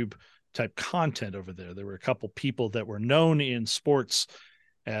YouTube type content over there. There were a couple people that were known in sports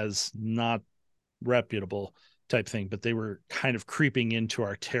as not reputable type thing, but they were kind of creeping into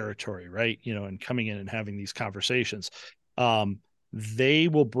our territory, right? And coming in and having these conversations. they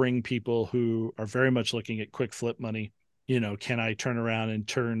will bring people who are very much looking at quick flip money. Can I turn around and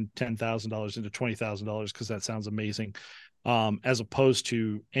turn $10,000 into $20,000 because that sounds amazing, as opposed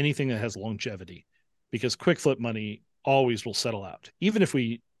to anything that has longevity, because quick flip money always will settle out. Even if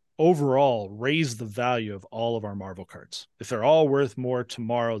we overall raise the value of all of our Marvel cards, if they're all worth more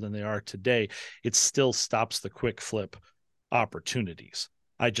tomorrow than they are today, it still stops the quick flip opportunities.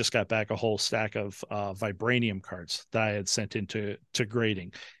 I just got back a whole stack of Vibranium cards that I had sent into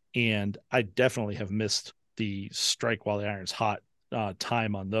grading, and I definitely have missed the strike while the iron's hot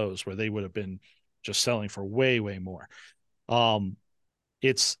time on those, where they would have been just selling for way, way more.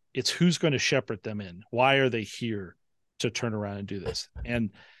 It's who's going to shepherd them in. Why are they here to turn around and do this?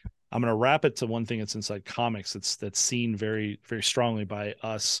 And I'm going to wrap it to one thing that's inside comics that's seen very, very strongly by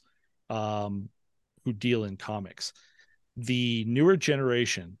us who deal in comics. The newer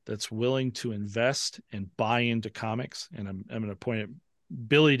generation that's willing to invest and buy into comics, and I'm going to point at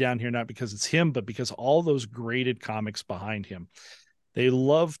Billy down here, not because it's him, but because all those graded comics behind him. They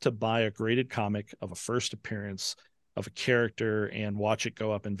love to buy a graded comic of a first appearance of a character and watch it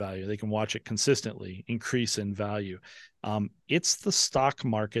go up in value. They can watch it consistently increase in value. It's the stock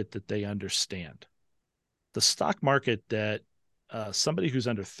market that they understand. The stock market that somebody who's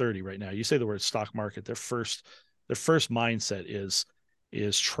under 30 right now, you say the word stock market, their first mindset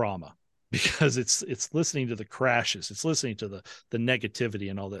is trauma, because it's listening to the crashes, it's listening to the negativity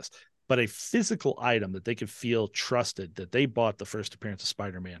and all this. But a physical item that they could feel trusted, that they bought the first appearance of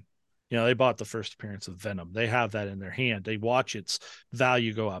Spider-Man, they bought the first appearance of Venom, they have that in their hand, they watch its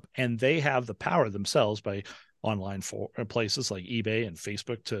value go up, and they have the power themselves by online places like eBay and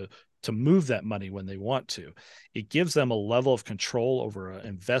Facebook to move that money when they want to. It gives them a level of control over an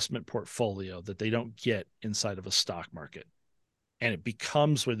investment portfolio that they don't get inside of a stock market. And it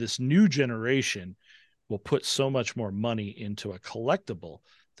becomes where this new generation will put so much more money into a collectible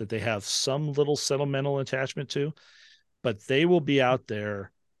that they have some little sentimental attachment to, but they will be out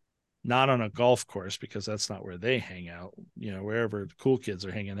there, not on a golf course, because that's not where they hang out, wherever the cool kids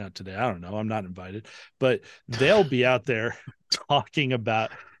are hanging out today. I don't know. I'm not invited, but they'll be out there talking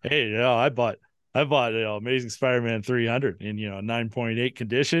about, hey, I bought Amazing Spider-Man 300 in 9.8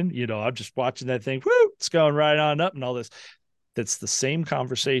 condition. I'm just watching that thing. Woo, it's going right on up and all this. That's the same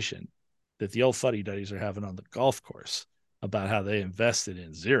conversation that the old fuddy-duddies are having on the golf course about how they invested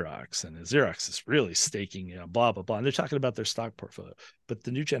in Xerox, and Xerox is really staking, blah, blah, blah. And they're talking about their stock portfolio. But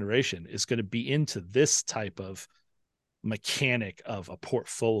the new generation is going to be into this type of mechanic of a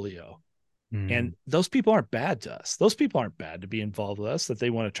portfolio. And those people aren't bad to us. Those people aren't bad to be involved with us, that they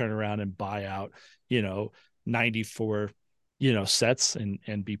want to turn around and buy out, 94, sets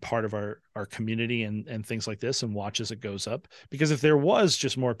and be part of our community and things like this, and watch as it goes up. Because if there was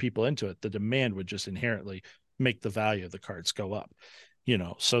just more people into it, the demand would just inherently make the value of the cards go up.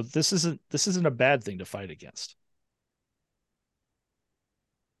 So this isn't a bad thing to fight against.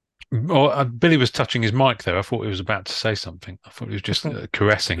 Well, Billy was touching his mic there. I thought he was about to say something. I thought he was just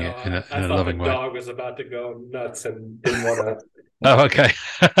caressing it in a loving way. The dog was about to go nuts and didn't want to. Oh, okay.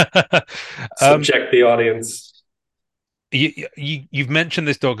 Subject the audience. You've mentioned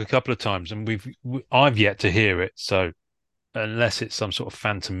this dog a couple of times, and I've yet to hear it. So unless it's some sort of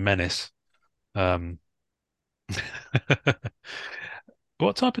phantom menace, what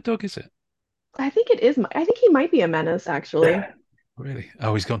type of dog is it? I think it is. I think he might be a menace, actually. Really?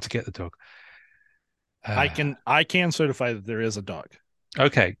 Oh, he's gone to get the dog. I can certify that there is a dog.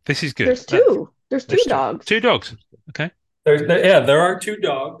 Okay, this is good. There's two. There's two dogs. Two dogs. Okay. There are two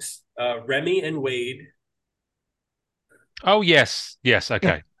dogs, Remy and Wade. Oh, yes.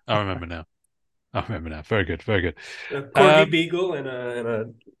 Okay. I remember now. Very good. A Corgi Beagle and a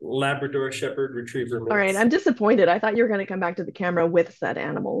Labrador Shepherd Retriever mix. All right, I'm disappointed. I thought you were going to come back to the camera with said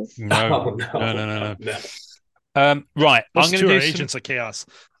animals. No. Right. I'm going to do Agents of Chaos.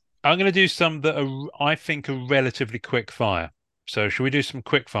 I'm going to do some that I think are relatively quick fire. So should we do some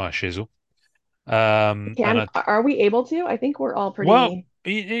quick fire, Shizzle? Are we able to? I think we're all pretty. Well,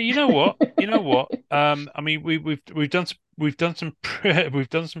 you know what? I mean, we've done some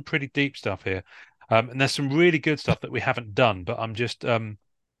pretty deep stuff here, and there's some really good stuff that we haven't done. But I'm just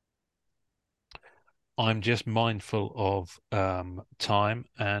mindful of time,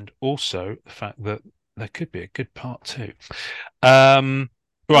 and also the fact that there could be a good part two. Right,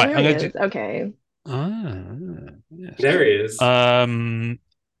 there he is. Okay. Yes. There he is.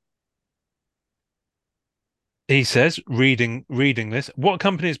 He says, reading this, what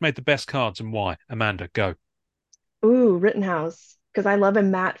company has made the best cards and why? Amanda, go. Ooh, Rittenhouse, because I love a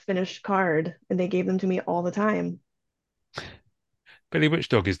matte finished card, and they gave them to me all the time. Billy, which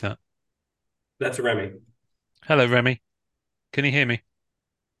dog is that? That's Remy. Hello, Remy. Can you hear me?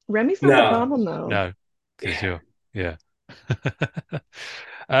 Remy's not the No. problem though. No, because Yeah.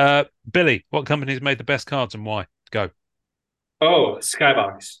 you're Billy, what company's made the best cards and why? Go. Oh,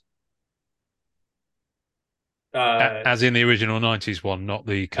 Skybox. Uh, As in the original 90s one, not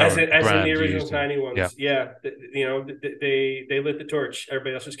the as current in the brand original used in. 90 Yeah. ones. Yeah. They lit the torch.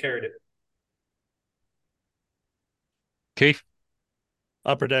 Everybody else just carried it. Keith?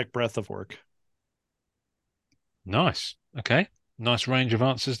 Upper Deck Breath of Work. Nice. Okay. Nice range of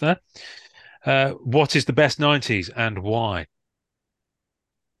answers there. What is the best 90s and why?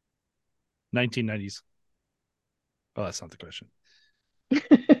 1990s. Oh, that's not the question.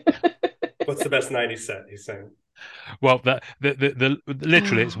 What's the best 90s set? He's saying. Well, the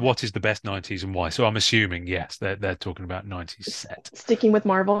literally it's Oh. what is the best 90s and why. So I'm assuming yes, they're talking about 90s set. Sticking with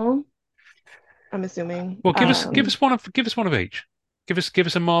Marvel, I'm assuming. Well, give us one of each. Give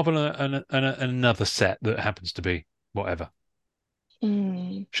us a Marvel and another set that happens to be whatever.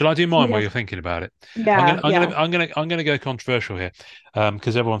 Shall I do mine while Yes. you're thinking about it? Yeah, I'm gonna go controversial here,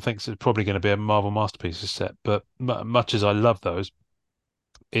 because everyone thinks it's probably going to be a Marvel Masterpieces set. But much as I love those,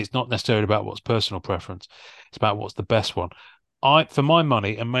 it's not necessarily about what's personal preference. It's about what's the best one. For my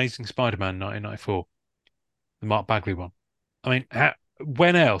money, Amazing Spider-Man 1994, the Mark Bagley one. I mean,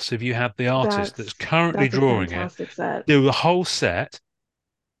 when else have you had the artist that's currently that's a drawing it fantastic set. do the whole set,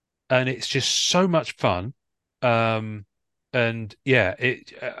 and it's just so much fun. And yeah,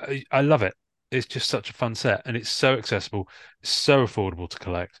 I love it. It's just such a fun set, and it's so accessible, so affordable to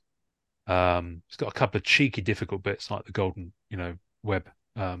collect. It's got a couple of cheeky, difficult bits like the golden, web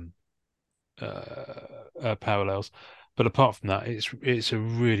parallels, but apart from that, it's a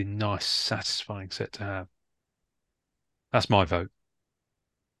really nice, satisfying set to have. That's my vote.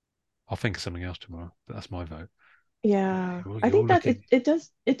 I'll think of something else tomorrow, but that's my vote. Yeah, You're I think that looking.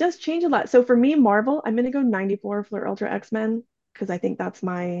 it does change a lot. So for me, Marvel, I'm gonna go 94 Flirt Ultra X-Men because I think that's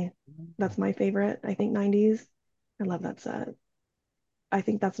my favorite. I think 90s. I love that set. I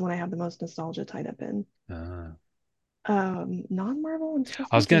think that's the one I have the most nostalgia tied up in. Ah. Non-Marvel, I'm still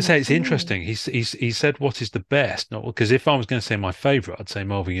I was going thinking, to say there's it's so interesting. many. He said what is the best, not because if I was going to say my favorite, I'd say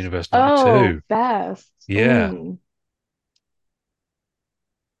Marvel Universe Oh, 92. best. Yeah.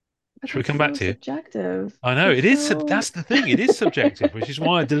 But Should we that's come back so to you? subjective. I know It's it is. so That's the thing. It is subjective, which is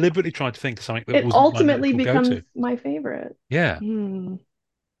why I deliberately tried to think of something that it wasn't my ultimately natural becomes go-to. my favorite. Yeah. Hmm.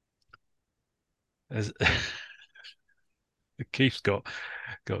 As Keith's got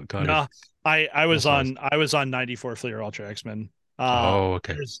kind of No, I was pulsized. on 94 Fleer Ultra X-Men. Oh,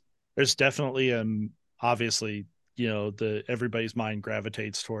 okay. There's definitely obviously, the everybody's mind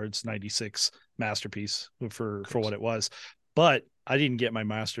gravitates towards 96 Masterpiece for what it was. But I didn't get my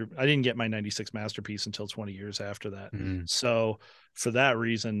 96 Masterpiece until 20 years after that. Mm. So for that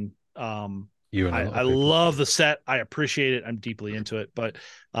reason, You and a lot I of people. love the set. I appreciate it. I'm deeply into it, but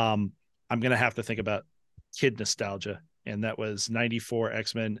I'm gonna have to think about kid nostalgia, and that was 94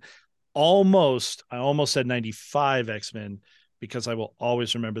 X-Men. I almost said 95 X-Men because I will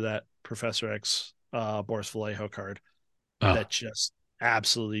always remember that Professor X Boris Vallejo card that just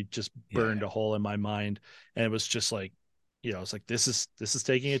absolutely just burned a hole in my mind. And it was just like, it's like this is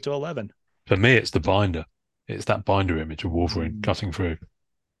taking it to 11. For me, it's the binder. It's that binder image of Wolverine cutting through.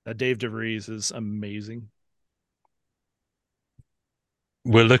 That Dave DeVries is amazing.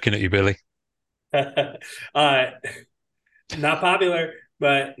 We're looking at you, Billy. Not popular,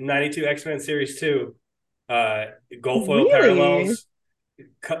 but 92 X-Men Series 2, gold foil Really? parallels,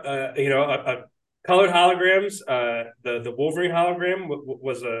 colored holograms. The Wolverine hologram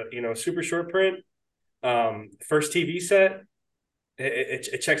was a super short print. First TV set.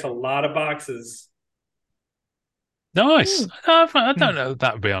 It checks a lot of boxes. Nice. I don't know.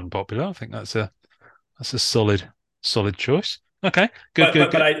 That would be unpopular. I think that's a solid choice. Okay, good.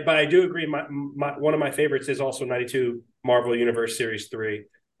 But I do agree. My one of my favorites is also 92 Marvel Universe Series 3.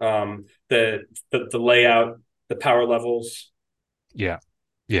 The layout, the power levels. Yeah.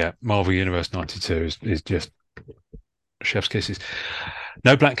 Marvel Universe 92 is just chef's kisses.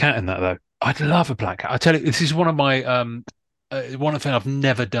 No Black Cat in that though. I'd love a Black Cat. I tell you, this is one of my one of the things I've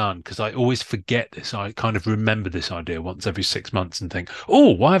never done because I always forget this. I kind of remember this idea once every 6 months and think, oh,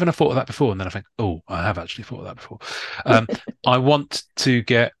 why haven't I thought of that before? And then I think, oh, I have actually thought of that before. I want to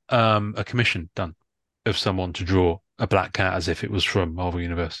get a commission done of someone to draw a Black Cat as if it was from Marvel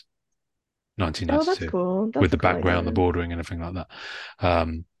Universe 1992. Oh, that's cool. That's with a the cool background, the idea. bordering, and everything like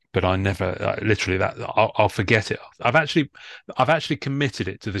that. But I never literally that I'll forget it. I've actually committed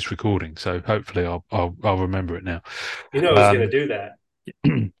it to this recording, so hopefully I'll remember it now. You know who's going to do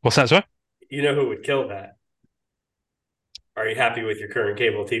that? What's that, sorry? You know who would kill that? are you happy with your current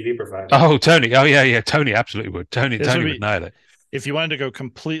cable TV provider? Oh, Tony. Oh, yeah. Tony absolutely would. Tony would nail it. If you wanted to go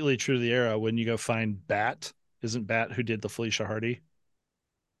completely true to the era, wouldn't you go find Bat? Isn't Bat who did the Felicia Hardy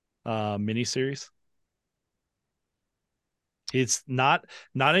miniseries? It's not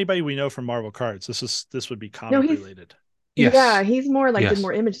anybody we know from Marvel Cards. This would be comic related. Yes. Yeah, he's more like did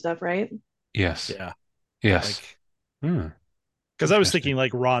more Image stuff, right? Yes. Yeah. Yes. Because I was thinking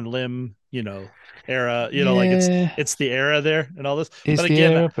like Ron Lim, era, like it's the era there and all this. But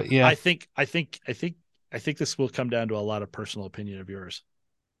again, I think this will come down to a lot of personal opinion of yours.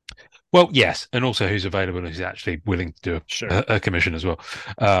 Well, yes, and also who's available and who's actually willing to do a commission as well.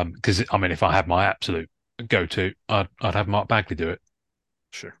 Because I mean, if I had my absolute go-to, I'd have Mark Bagley do it.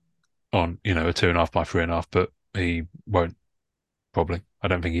 Sure. On a 2.5 by 3.5, but he won't. Probably, I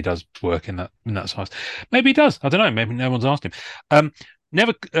don't think he does work in that size. Maybe he does. I don't know. Maybe no one's asked him.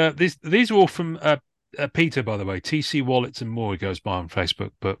 Never. These are all from Peter, by the way. TC Wallets and more. He goes by on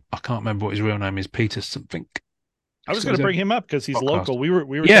Facebook, but I can't remember what his real name is. Peter something. I was going to bring him up because he's local. We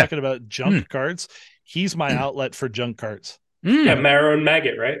were talking about junk cards. He's my outlet for junk cards. Yeah, Marrow and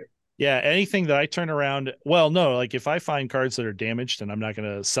Maggot, right? Yeah, anything that I turn around. Well, no, like if I find cards that are damaged and I'm not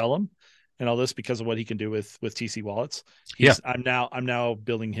going to sell them and all this because of what he can do with TC Wallets. I'm now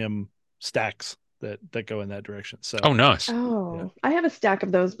building him stacks that go in that direction. So nice. I have a stack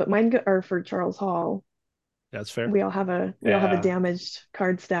of those, but mine are for Charles Hall. That's fair. We all have a damaged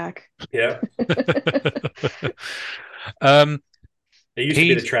card stack. Yeah. It used to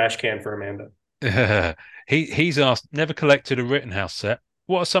be the trash can for Amanda. He's asked, never collected a Rittenhouse set.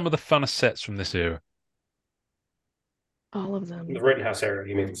 What are some of the funnest sets from this era? All of them. The Rittenhouse era,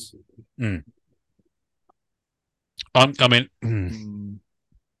 he means.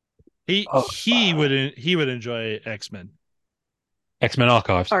 He would enjoy X-Men. X-Men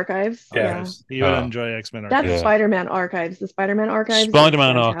Archives. Yeah. He would enjoy X-Men Archives. That's Spider-Man Archives. The Spider-Man Archives.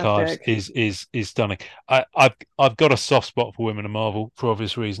 Spider-Man Archives is stunning. I've got a soft spot for Women of Marvel for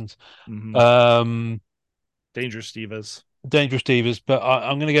obvious reasons. Mm-hmm. Dangerous Divas, but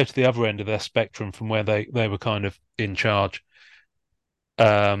I'm going to go to the other end of their spectrum from where they were kind of in charge.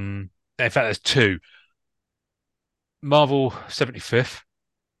 In fact, there's two. Marvel 75th.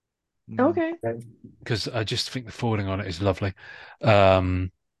 Okay. Because I just think the forwarding on it is lovely.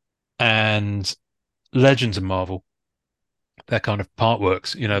 And Legends of Marvel, their kind of part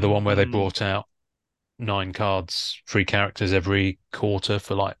works, the one where they brought out 9 cards, 3 characters every quarter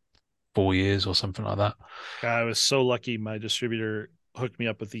for like 4 years or something like that. I was so lucky. My distributor hooked me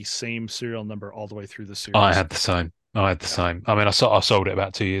up with the same serial number all the way through the series. I had the same. I mean, I sold it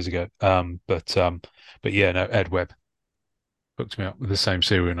about 2 years ago. But yeah, no, Ed Webb hooked me up with the same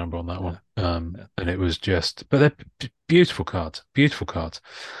serial number on that one. And it was just, but they're beautiful cards. Really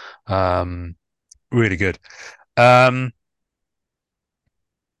good. For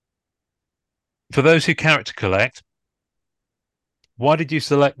those who character collect, why did you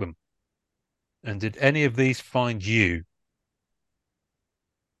select them? And did any of these find you?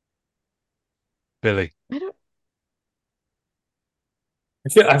 Billy? I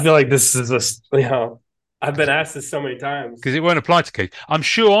feel like this is I've been asked this so many times. Because it won't apply to Keith. I'm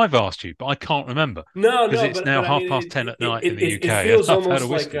sure I've asked you, but I can't remember. No, because it's now 10:30 at night in the UK. It feels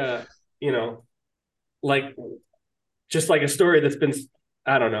almost like just like a story that's been,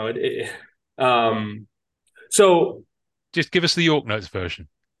 I don't know. So just give us the York Notes version.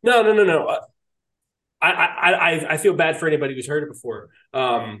 No. I feel bad for anybody who's heard it before.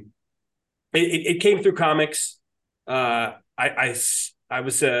 It came through comics. It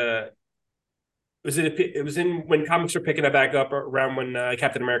was in when comics were picking it back up around when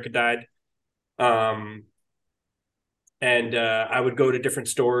Captain America died. And I would go to different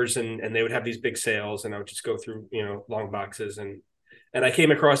stores and they would have these big sales and I would just go through, long boxes and I came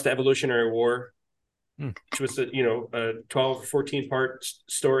across the Evolutionary War, which was a 12 or 14 part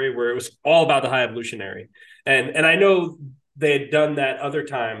story where it was all about the High Evolutionary. And I know they had done that other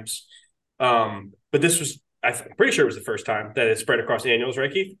times. But this was, I'm pretty sure it was the first time that it spread across annuals,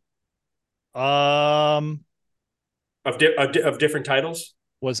 right, Keith? Of different titles.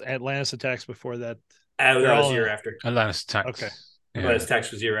 Was Atlantis Attacks before that? That was a year after. Atlantis Attacks. Okay. Yeah. Atlantis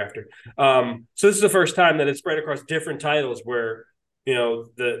Attacks was a year after. So this is the first time that it spread across different titles where,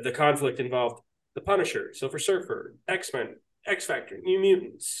 the conflict involved the Punisher, Silver Surfer, X-Men, X-Factor, New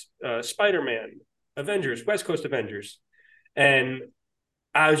Mutants, Spider-Man, Avengers, West Coast Avengers. And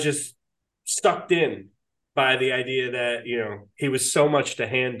I was just sucked in by the idea that, he was so much to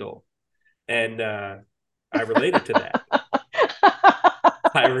handle. And I related to that.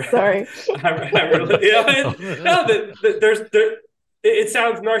 Sorry. It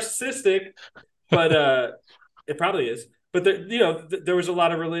sounds narcissistic, but it probably is. but there was a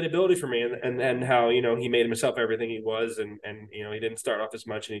lot of relatability for me, and how he made himself everything he was, and he didn't start off as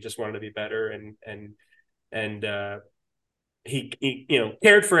much, and he just wanted to be better, and he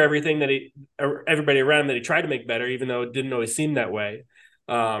cared for everything everybody around him that he tried to make better, even though it didn't always seem that way.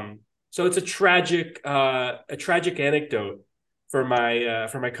 So it's a tragic anecdote for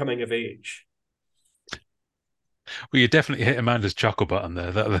my coming of age. Well, you definitely hit Amanda's chuckle button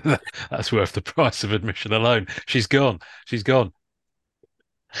there. That's worth the price of admission alone. She's gone. She's gone.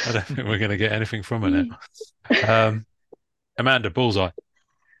 I don't think we're going to get anything from her now. Amanda, bullseye.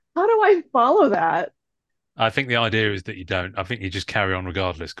 How do I follow that? I think the idea is that you don't. I think you just carry on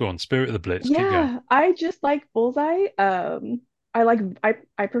regardless. Go on, Spirit of the Blitz. Keep going. Yeah, I just like Bullseye. I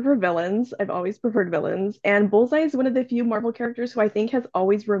prefer villains. I've always preferred villains, and Bullseye is one of the few Marvel characters who I think has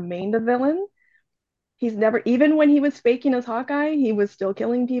always remained a villain. He's never, even when he was faking as Hawkeye, he was still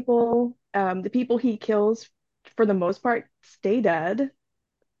killing people. The people he kills, for the most part, stay dead,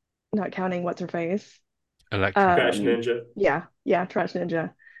 not counting what's her face. Electra. Trash Ninja. Yeah, Trash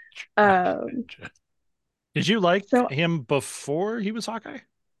Ninja. Ninja. Did you like So him before he was Hawkeye?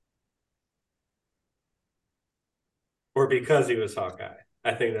 Or because he was Hawkeye.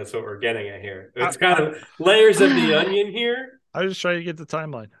 I think that's what we're getting at here. It's kind of layers of the onion here. I was just trying to get the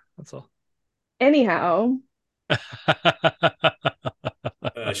timeline. That's all. anyhow,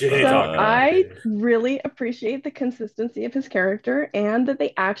 She hates so Hawkeye. I really appreciate the consistency of his character and that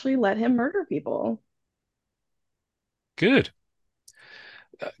they actually let him murder people. Good.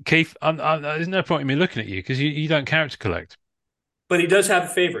 Keith, there's no point in me looking at you because you don't character collect. But he does have a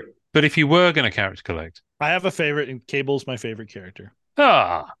favorite. But if you were going to character collect, I have a favorite, and Cable's my favorite character.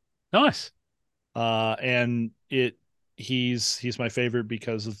 Nice. And he's my favorite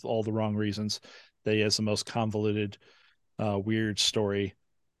because of all the wrong reasons. That he has the most convoluted, weird story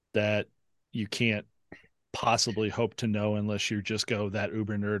that you can't possibly hope to know unless you just go that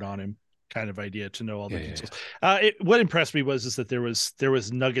uber nerd on him kind of idea to know all the details. What impressed me was that there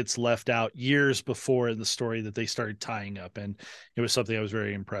was nuggets left out years before in the story that they started tying up, and it was something I was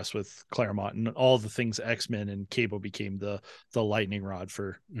very impressed with Claremont and all the things X-Men and Cable became the lightning rod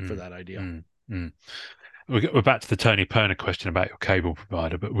for that idea. We're back to the Tony Perna question about your cable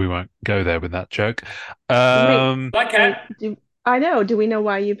provider, but we won't go there with that joke. Black Cat. I know. Do we know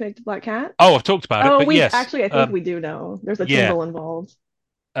why you picked Black Cat? Oh, I've talked about it, but yes. Actually, I think we do know. There's a tingle involved.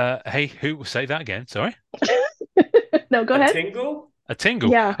 Hey, who will say that again? Sorry. No, go ahead. A tingle? A tingle.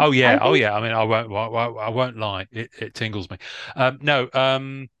 Yeah. Oh yeah. I mean, I won't lie. It tingles me.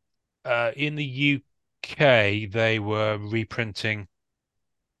 In the UK, they were reprinting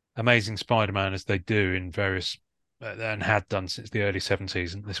Amazing Spider-Man as they do in various and had done since the early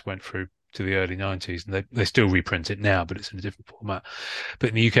 70s, and this went through to the early 90s, and they still reprint it now, but it's in a different format. But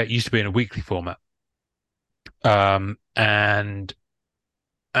in the UK, it used to be in a weekly format. And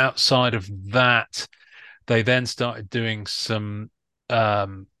outside of that, they then started doing some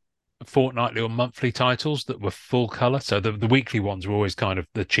fortnightly or monthly titles that were full color. So the weekly ones were always kind of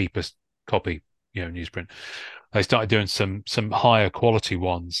the cheapest copy, newsprint. They started doing some higher quality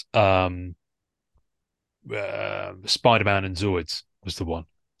ones. Spider-Man and Zoids was the one.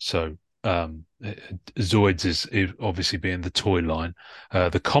 So Zoids is obviously being the toy line.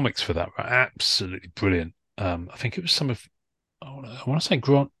 The comics for that were absolutely brilliant. I think it was some of, I want to say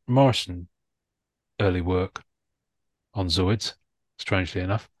Grant Morrison early work on Zoids, strangely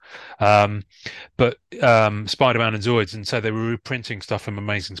enough. But Spider-Man and Zoids, and so they were reprinting stuff from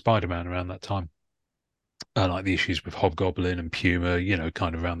Amazing Spider-Man around that time. Like the issues with Hobgoblin and Puma,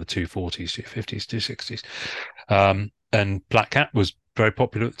 kind of around the 240s, 250s, 260s. And Black Cat was very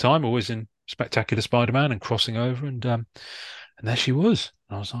popular at the time, always in Spectacular Spider-Man and crossing over, and there she was.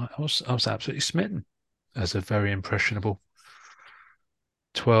 And I was like, I was absolutely smitten as a very impressionable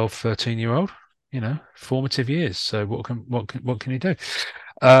 12, 13-year-old, formative years. So what can you do?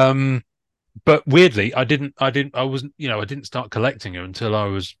 But weirdly, I didn't start collecting her until I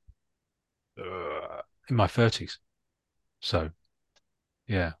was in my 30s. So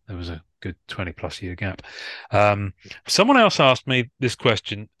yeah, there was a good 20 plus year gap. Someone else asked me this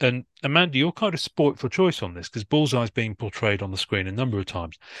question, and Amanda, you're kind of spoilt for choice on this because Bullseye's being portrayed on the screen a number of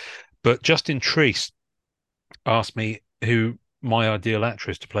times. But Justin Treese asked me who my ideal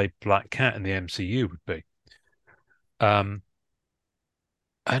actress to play Black Cat in the MCU would be. And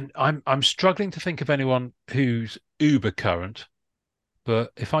I'm struggling to think of anyone who's uber current.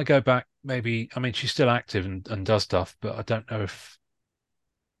 But if I go back, maybe, I mean, she's still active and does stuff, but I don't know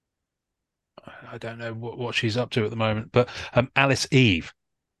what she's up to at the moment. But Alice Eve,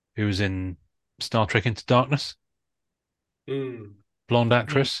 who was in Star Trek Into Darkness, blonde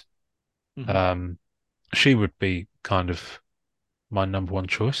actress, Mm-hmm. She would be kind of my number one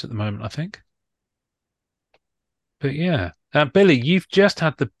choice at the moment, I think. But yeah, Billy, you've just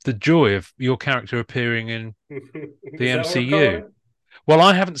had the joy of your character appearing in the Is that what I'm calling MCU. it? Well,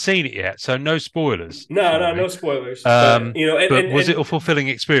 I haven't seen it yet, so no spoilers No, for no, me. no spoilers. But you know, But was it a and fulfilling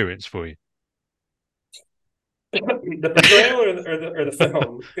experience for you? the portrayal or the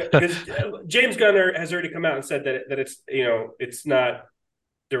film, because James Gunn has already come out and said that it's, you know, it's not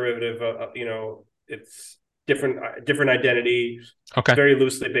derivative of, you know, it's different identity, Okay. very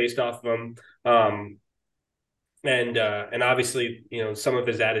loosely based off of him. And obviously, you know, some of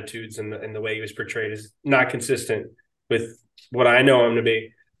his attitudes and the way he was portrayed is not consistent with what I know him to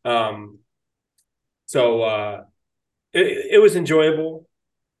be. So it was enjoyable.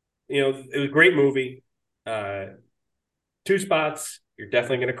 You know, it was a great movie. Two spots, you're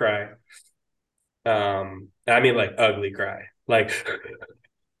definitely gonna cry. I mean, like, ugly cry, like.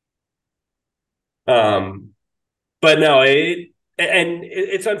 But no,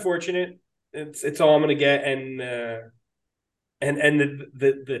 it's unfortunate. It's all I'm gonna get, and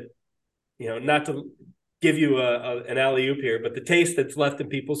the you know, not to give you an alley oop here, but the taste that's left in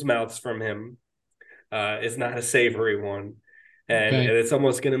people's mouths from him is not a savory one, and Okay. it's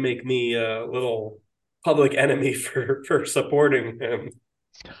almost gonna make me a little public enemy for supporting him.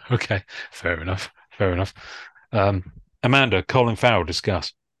 Okay. Fair enough. Fair enough. Amanda, Colin Farrell,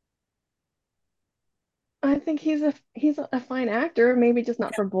 discuss. I think he's a fine actor, maybe just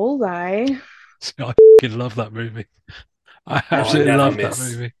not for Bullseye. I fucking love that movie. I Oh, absolutely never love that miss.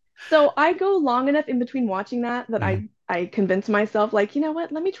 movie. So I go long enough in between watching that Mm. I convince myself, like, you know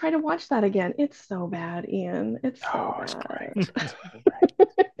what, let me try to watch that again. It's so bad, Ian. It's so Oh, it's bad. great.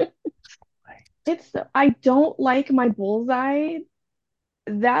 I don't like my Bullseye.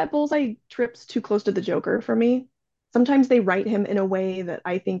 That Bullseye trips too close to the Joker for me. Sometimes they write him in a way that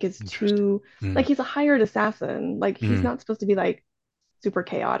I think is Interesting. too, like, he's a hired assassin. Like, he's Mm. not supposed to be like super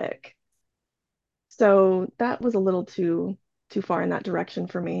chaotic. So that was a little too far in that direction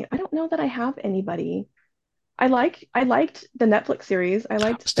for me. I don't know that I have anybody. I liked the Netflix series. I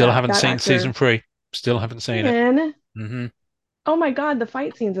liked Still haven't that seen season actor. 3. Still haven't seen it. Ian. Hmm. Oh my God, the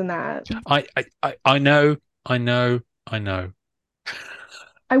fight scenes in that. I know, I know, I know.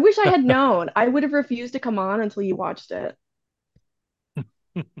 I wish I had known. I would have refused to come on until you watched it.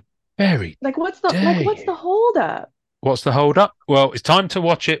 Very Like, dare what's you. the holdup? What's the hold up? Well, it's time to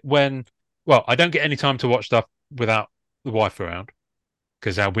watch it when, well, I don't get any time to watch stuff without the wife around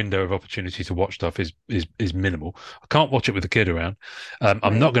because our window of opportunity to watch stuff is minimal. I can't watch it with the kid around.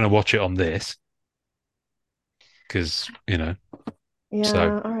 I'm not Right. going to watch it on this because, you know, so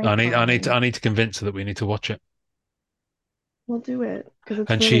Yeah, all right, I fine. need to convince her that we need to watch it. We'll do it because it's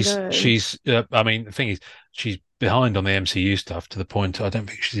And really good. I mean, the thing is, she's behind on the MCU stuff to the point I don't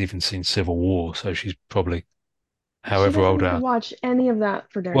think she's even seen Civil War, so she's probably She however doesn't old need to our. watch any of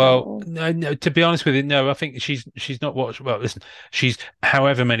that for Well, Daredevil. no, no, to be honest with you, no, I think she's not watched. Well, listen, she's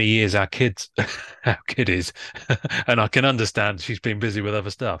however many years our kids, our kid is, and I can understand she's been busy with other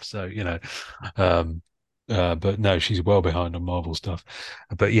stuff. So you know, um, but no, she's well behind on Marvel stuff.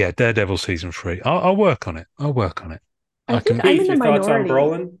 But yeah, Daredevil season 3. I'll work on it. I'll work on it. I I think can. I'm Keith, in the your thoughts on minority.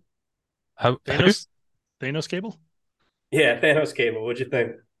 Brolin? Who? Thanos Cable. Yeah, Thanos Cable. What'd you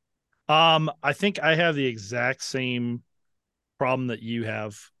think? I think I have the exact same problem that you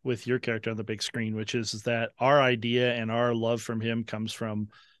have with your character on the big screen, which is that our idea and our love from him comes from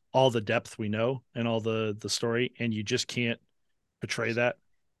all the depth we know and all the story, and you just can't portray that.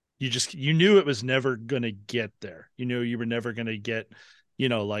 You knew it was never gonna get there. You knew you were never gonna get,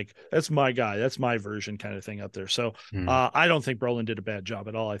 like, that's my guy, that's my version kind of thing up there. So Hmm. I don't think Brolin did a bad job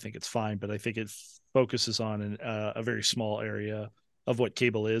at all. I think it's fine, but I think it focuses on a very small area of what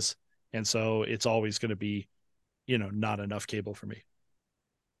Cable is, and so it's always going to be, not enough Cable for me.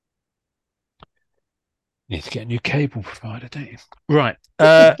 Need to get a new cable provider, don't you? Right.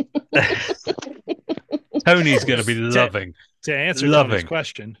 Tony's going to be to, loving, to answer Tony's loving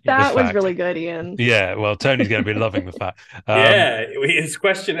question, the That yes. was fact. really good, Ian. Yeah, well, Tony's going to be loving the fact. Yeah, his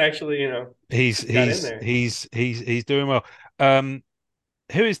question actually, He's got in he's there. he's he's he's doing well. Um,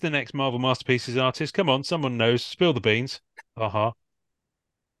 who is the next Marvel Masterpieces artist? Come on, someone knows. Spill the beans. Uh-huh.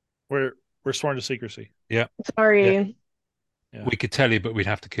 We're sworn to secrecy. Yeah, yeah. Sorry. Yeah, We could tell you, but we'd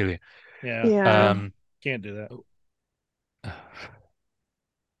have to kill you. yeah, Yeah. can't do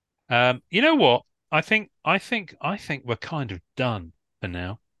that. You know what? I think we're kind of done for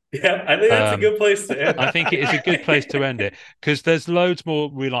now. Yeah, I think that's a Um, good place to end. I think it is a good place to end it because there's loads more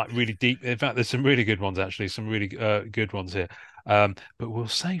really deep. In fact, there's some really good ones actually, some really good ones here. But we'll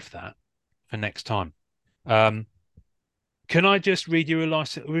save that for next time. Um, can I just read you a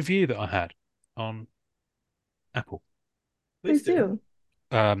nice little review that I had on Apple. Please do.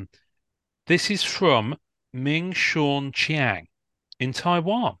 This is from Ming Sean Chiang in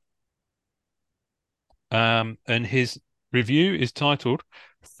Taiwan. And his review is titled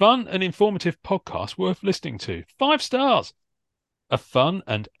 "Fun and Informative Podcast Worth Listening to." 5 stars. A fun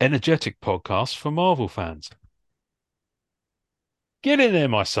and energetic podcast for Marvel fans. Get in there,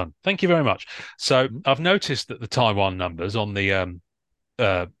 my son. Thank you very much. So I've noticed that the Taiwan numbers on the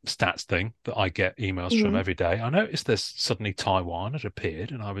stats thing that I get emails from every day. I noticed there's suddenly Taiwan had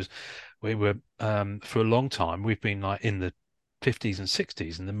appeared, and we were for a long time we've been like in the 50s and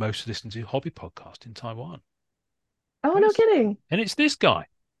 60s and the most listened to hobby podcast in Taiwan. Oh, no kidding. And it's this guy.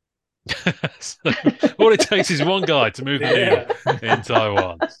 So all it takes is one guy to move the needle in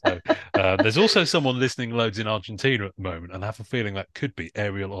Taiwan. So there's also someone listening loads in Argentina at the moment, and I have a feeling that could be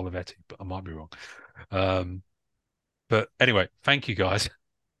Ariel Olivetti, but I might be wrong. But anyway, thank you guys.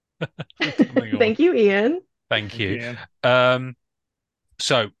 Thank you, Ian. Thank you. Ian.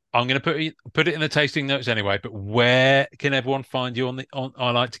 So I'm going to put it in the tasting notes anyway. But where can everyone find you on?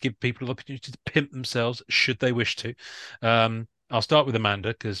 I like to give people the opportunity to pimp themselves should they wish to. I'll start with Amanda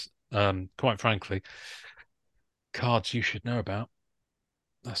because, quite frankly, cards you should know about.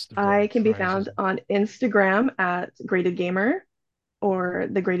 That's the I can be phrase, found isn't it? on Instagram at Graded Gamer or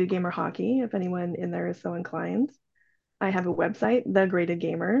the Graded Gamer Hockey, if anyone in there is so inclined. I have a website,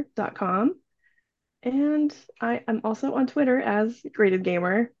 thegradedgamer.com. And I am also on Twitter as Graded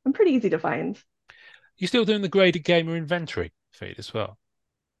Gamer. I'm pretty easy to find. You're still doing the Graded Gamer inventory feed as well.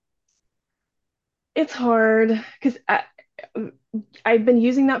 It's hard because I've been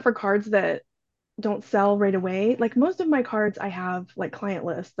using that for cards that don't sell right away. Like most of my cards, I have like client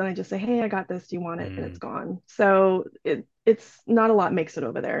lists, and I just say, "Hey, I got this. Do you want it?" And it's gone. So it's not a lot makes it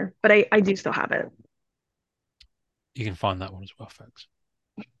over there, but I do still have it. You can find that one as well, folks.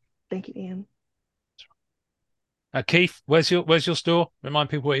 Thank you, Ian. Keith, where's your store? Remind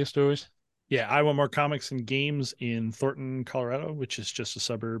people where your store is. Yeah, I Want More Comics and Games in Thornton, Colorado, which is just a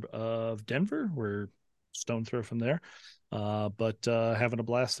suburb of Denver. We're stone throw from there. But having a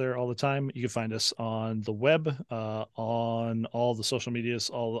blast there all the time. You can find us on the web, on all the social medias,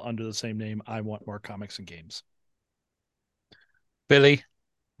 all under the same name, I Want More Comics and Games. Billy,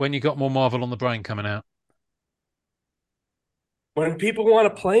 when you got more Marvel on the brain coming out? When people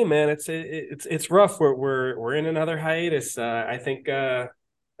want to play, man, it's rough. We're in another hiatus. I think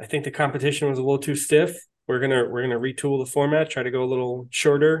the competition was a little too stiff. We're gonna retool the format, try to go a little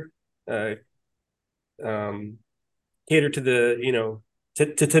shorter, cater to the to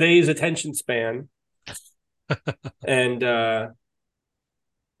today's attention span, and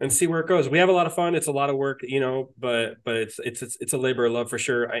see where it goes. We have a lot of fun. It's a lot of work, but it's a labor of love for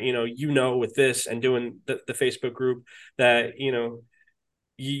sure. With this and doing the Facebook group that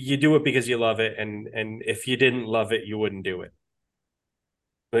you do it because you love it, and if you didn't love it, you wouldn't do it.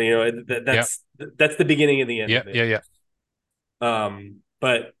 But that's the beginning of the end of it.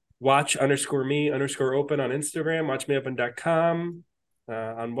 But watch _me_open on Instagram, watchmeopen.com,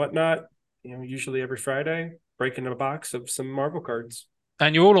 on Whatnot. Usually every Friday, breaking a box of some Marvel cards.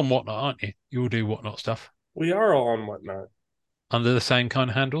 And you're all on Whatnot, aren't you? You all do Whatnot stuff. We are all on Whatnot. Under the same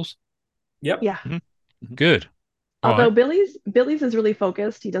kind of handles? Yep. Yeah. Mm-hmm. Good. Although Billy's is really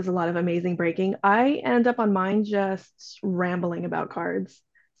focused. He does a lot of amazing breaking. I end up on mine just rambling about cards.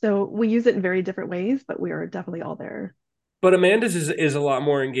 So we use it in very different ways, but we are definitely all there. But Amanda's is a lot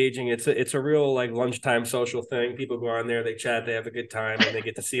more engaging. It's a real like lunchtime social thing. People go on there, they chat, they have a good time, and they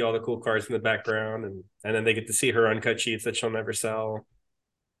get to see all the cool cards in the background, and then they get to see her uncut sheets that she'll never sell.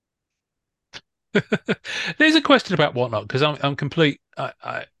 There's a question about Whatnot because I'm complete.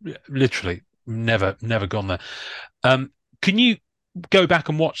 I literally never gone there. Can you go back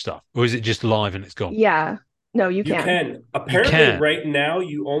and watch stuff, or is it just live and it's gone? Yeah, no, you You can. can. Apparently, right now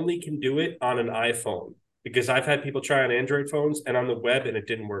you only can do it on an iPhone because I've had people try on Android phones and on the web, and it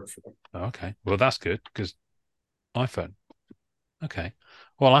didn't work for them. Okay, well that's good because iPhone. Okay,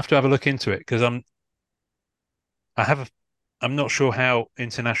 well I'll have to have a look into it because I'm not sure how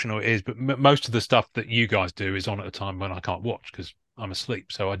international it is, but most of the stuff that you guys do is on at a time when I can't watch because I'm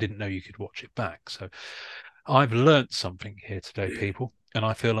asleep. So I didn't know you could watch it back. So I've learnt something here today, people, and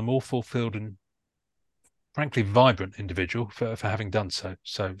I feel a more fulfilled and frankly vibrant individual for having done so.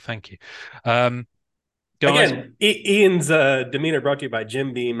 So thank you. Guys, again, Ian's demeanor brought to you by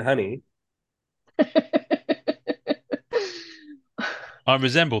Jim Beam Honey. I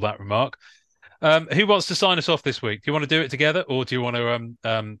resemble that remark. Who wants to sign us off this week? Do you want to do it together, or do you want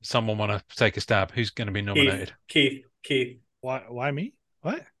to? Someone want to take a stab? Who's going to be nominated? Keith. Why me?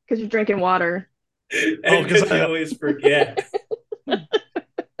 What? Because you're drinking water. Because I always forget.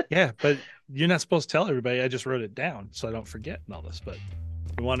 Yeah, but you're not supposed to tell everybody. I just wrote it down so I don't forget and all this. But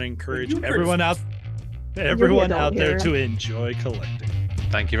we want to encourage You everyone out there to enjoy collecting.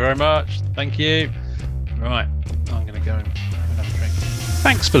 Thank you very much. Thank you. Right, I'm going to go and have a drink.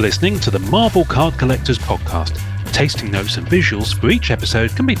 Thanks for listening to the Marvel Card Collectors Podcast. Tasting notes and visuals for each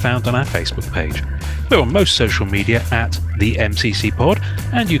episode can be found on our Facebook page. We're on most social media at the MCC Pod,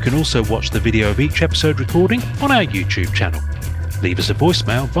 and you can also watch the video of each episode recording on our YouTube channel. Leave us a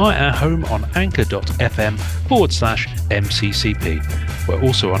voicemail via our home on anchor.fm/MCCP. We're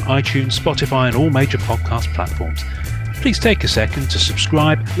also on iTunes, Spotify, and all major podcast platforms. Please take a second to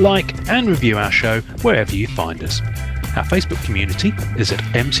subscribe, like, and review our show wherever you find us. Our Facebook community is at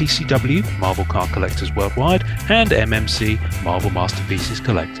MCCW Marvel Card Collectors Worldwide and MMC Marvel Masterpieces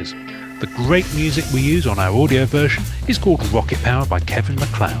Collectors. The great music we use on our audio version is called Rocket Power by Kevin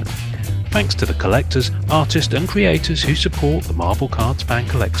MacLeod. Thanks to the collectors, artists and creators who support the Marvel Cards Fan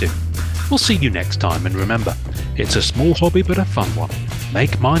Collective. We'll see you next time, and remember, it's a small hobby but a fun one.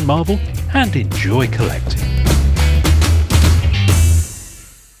 Make mine Marvel and enjoy collecting.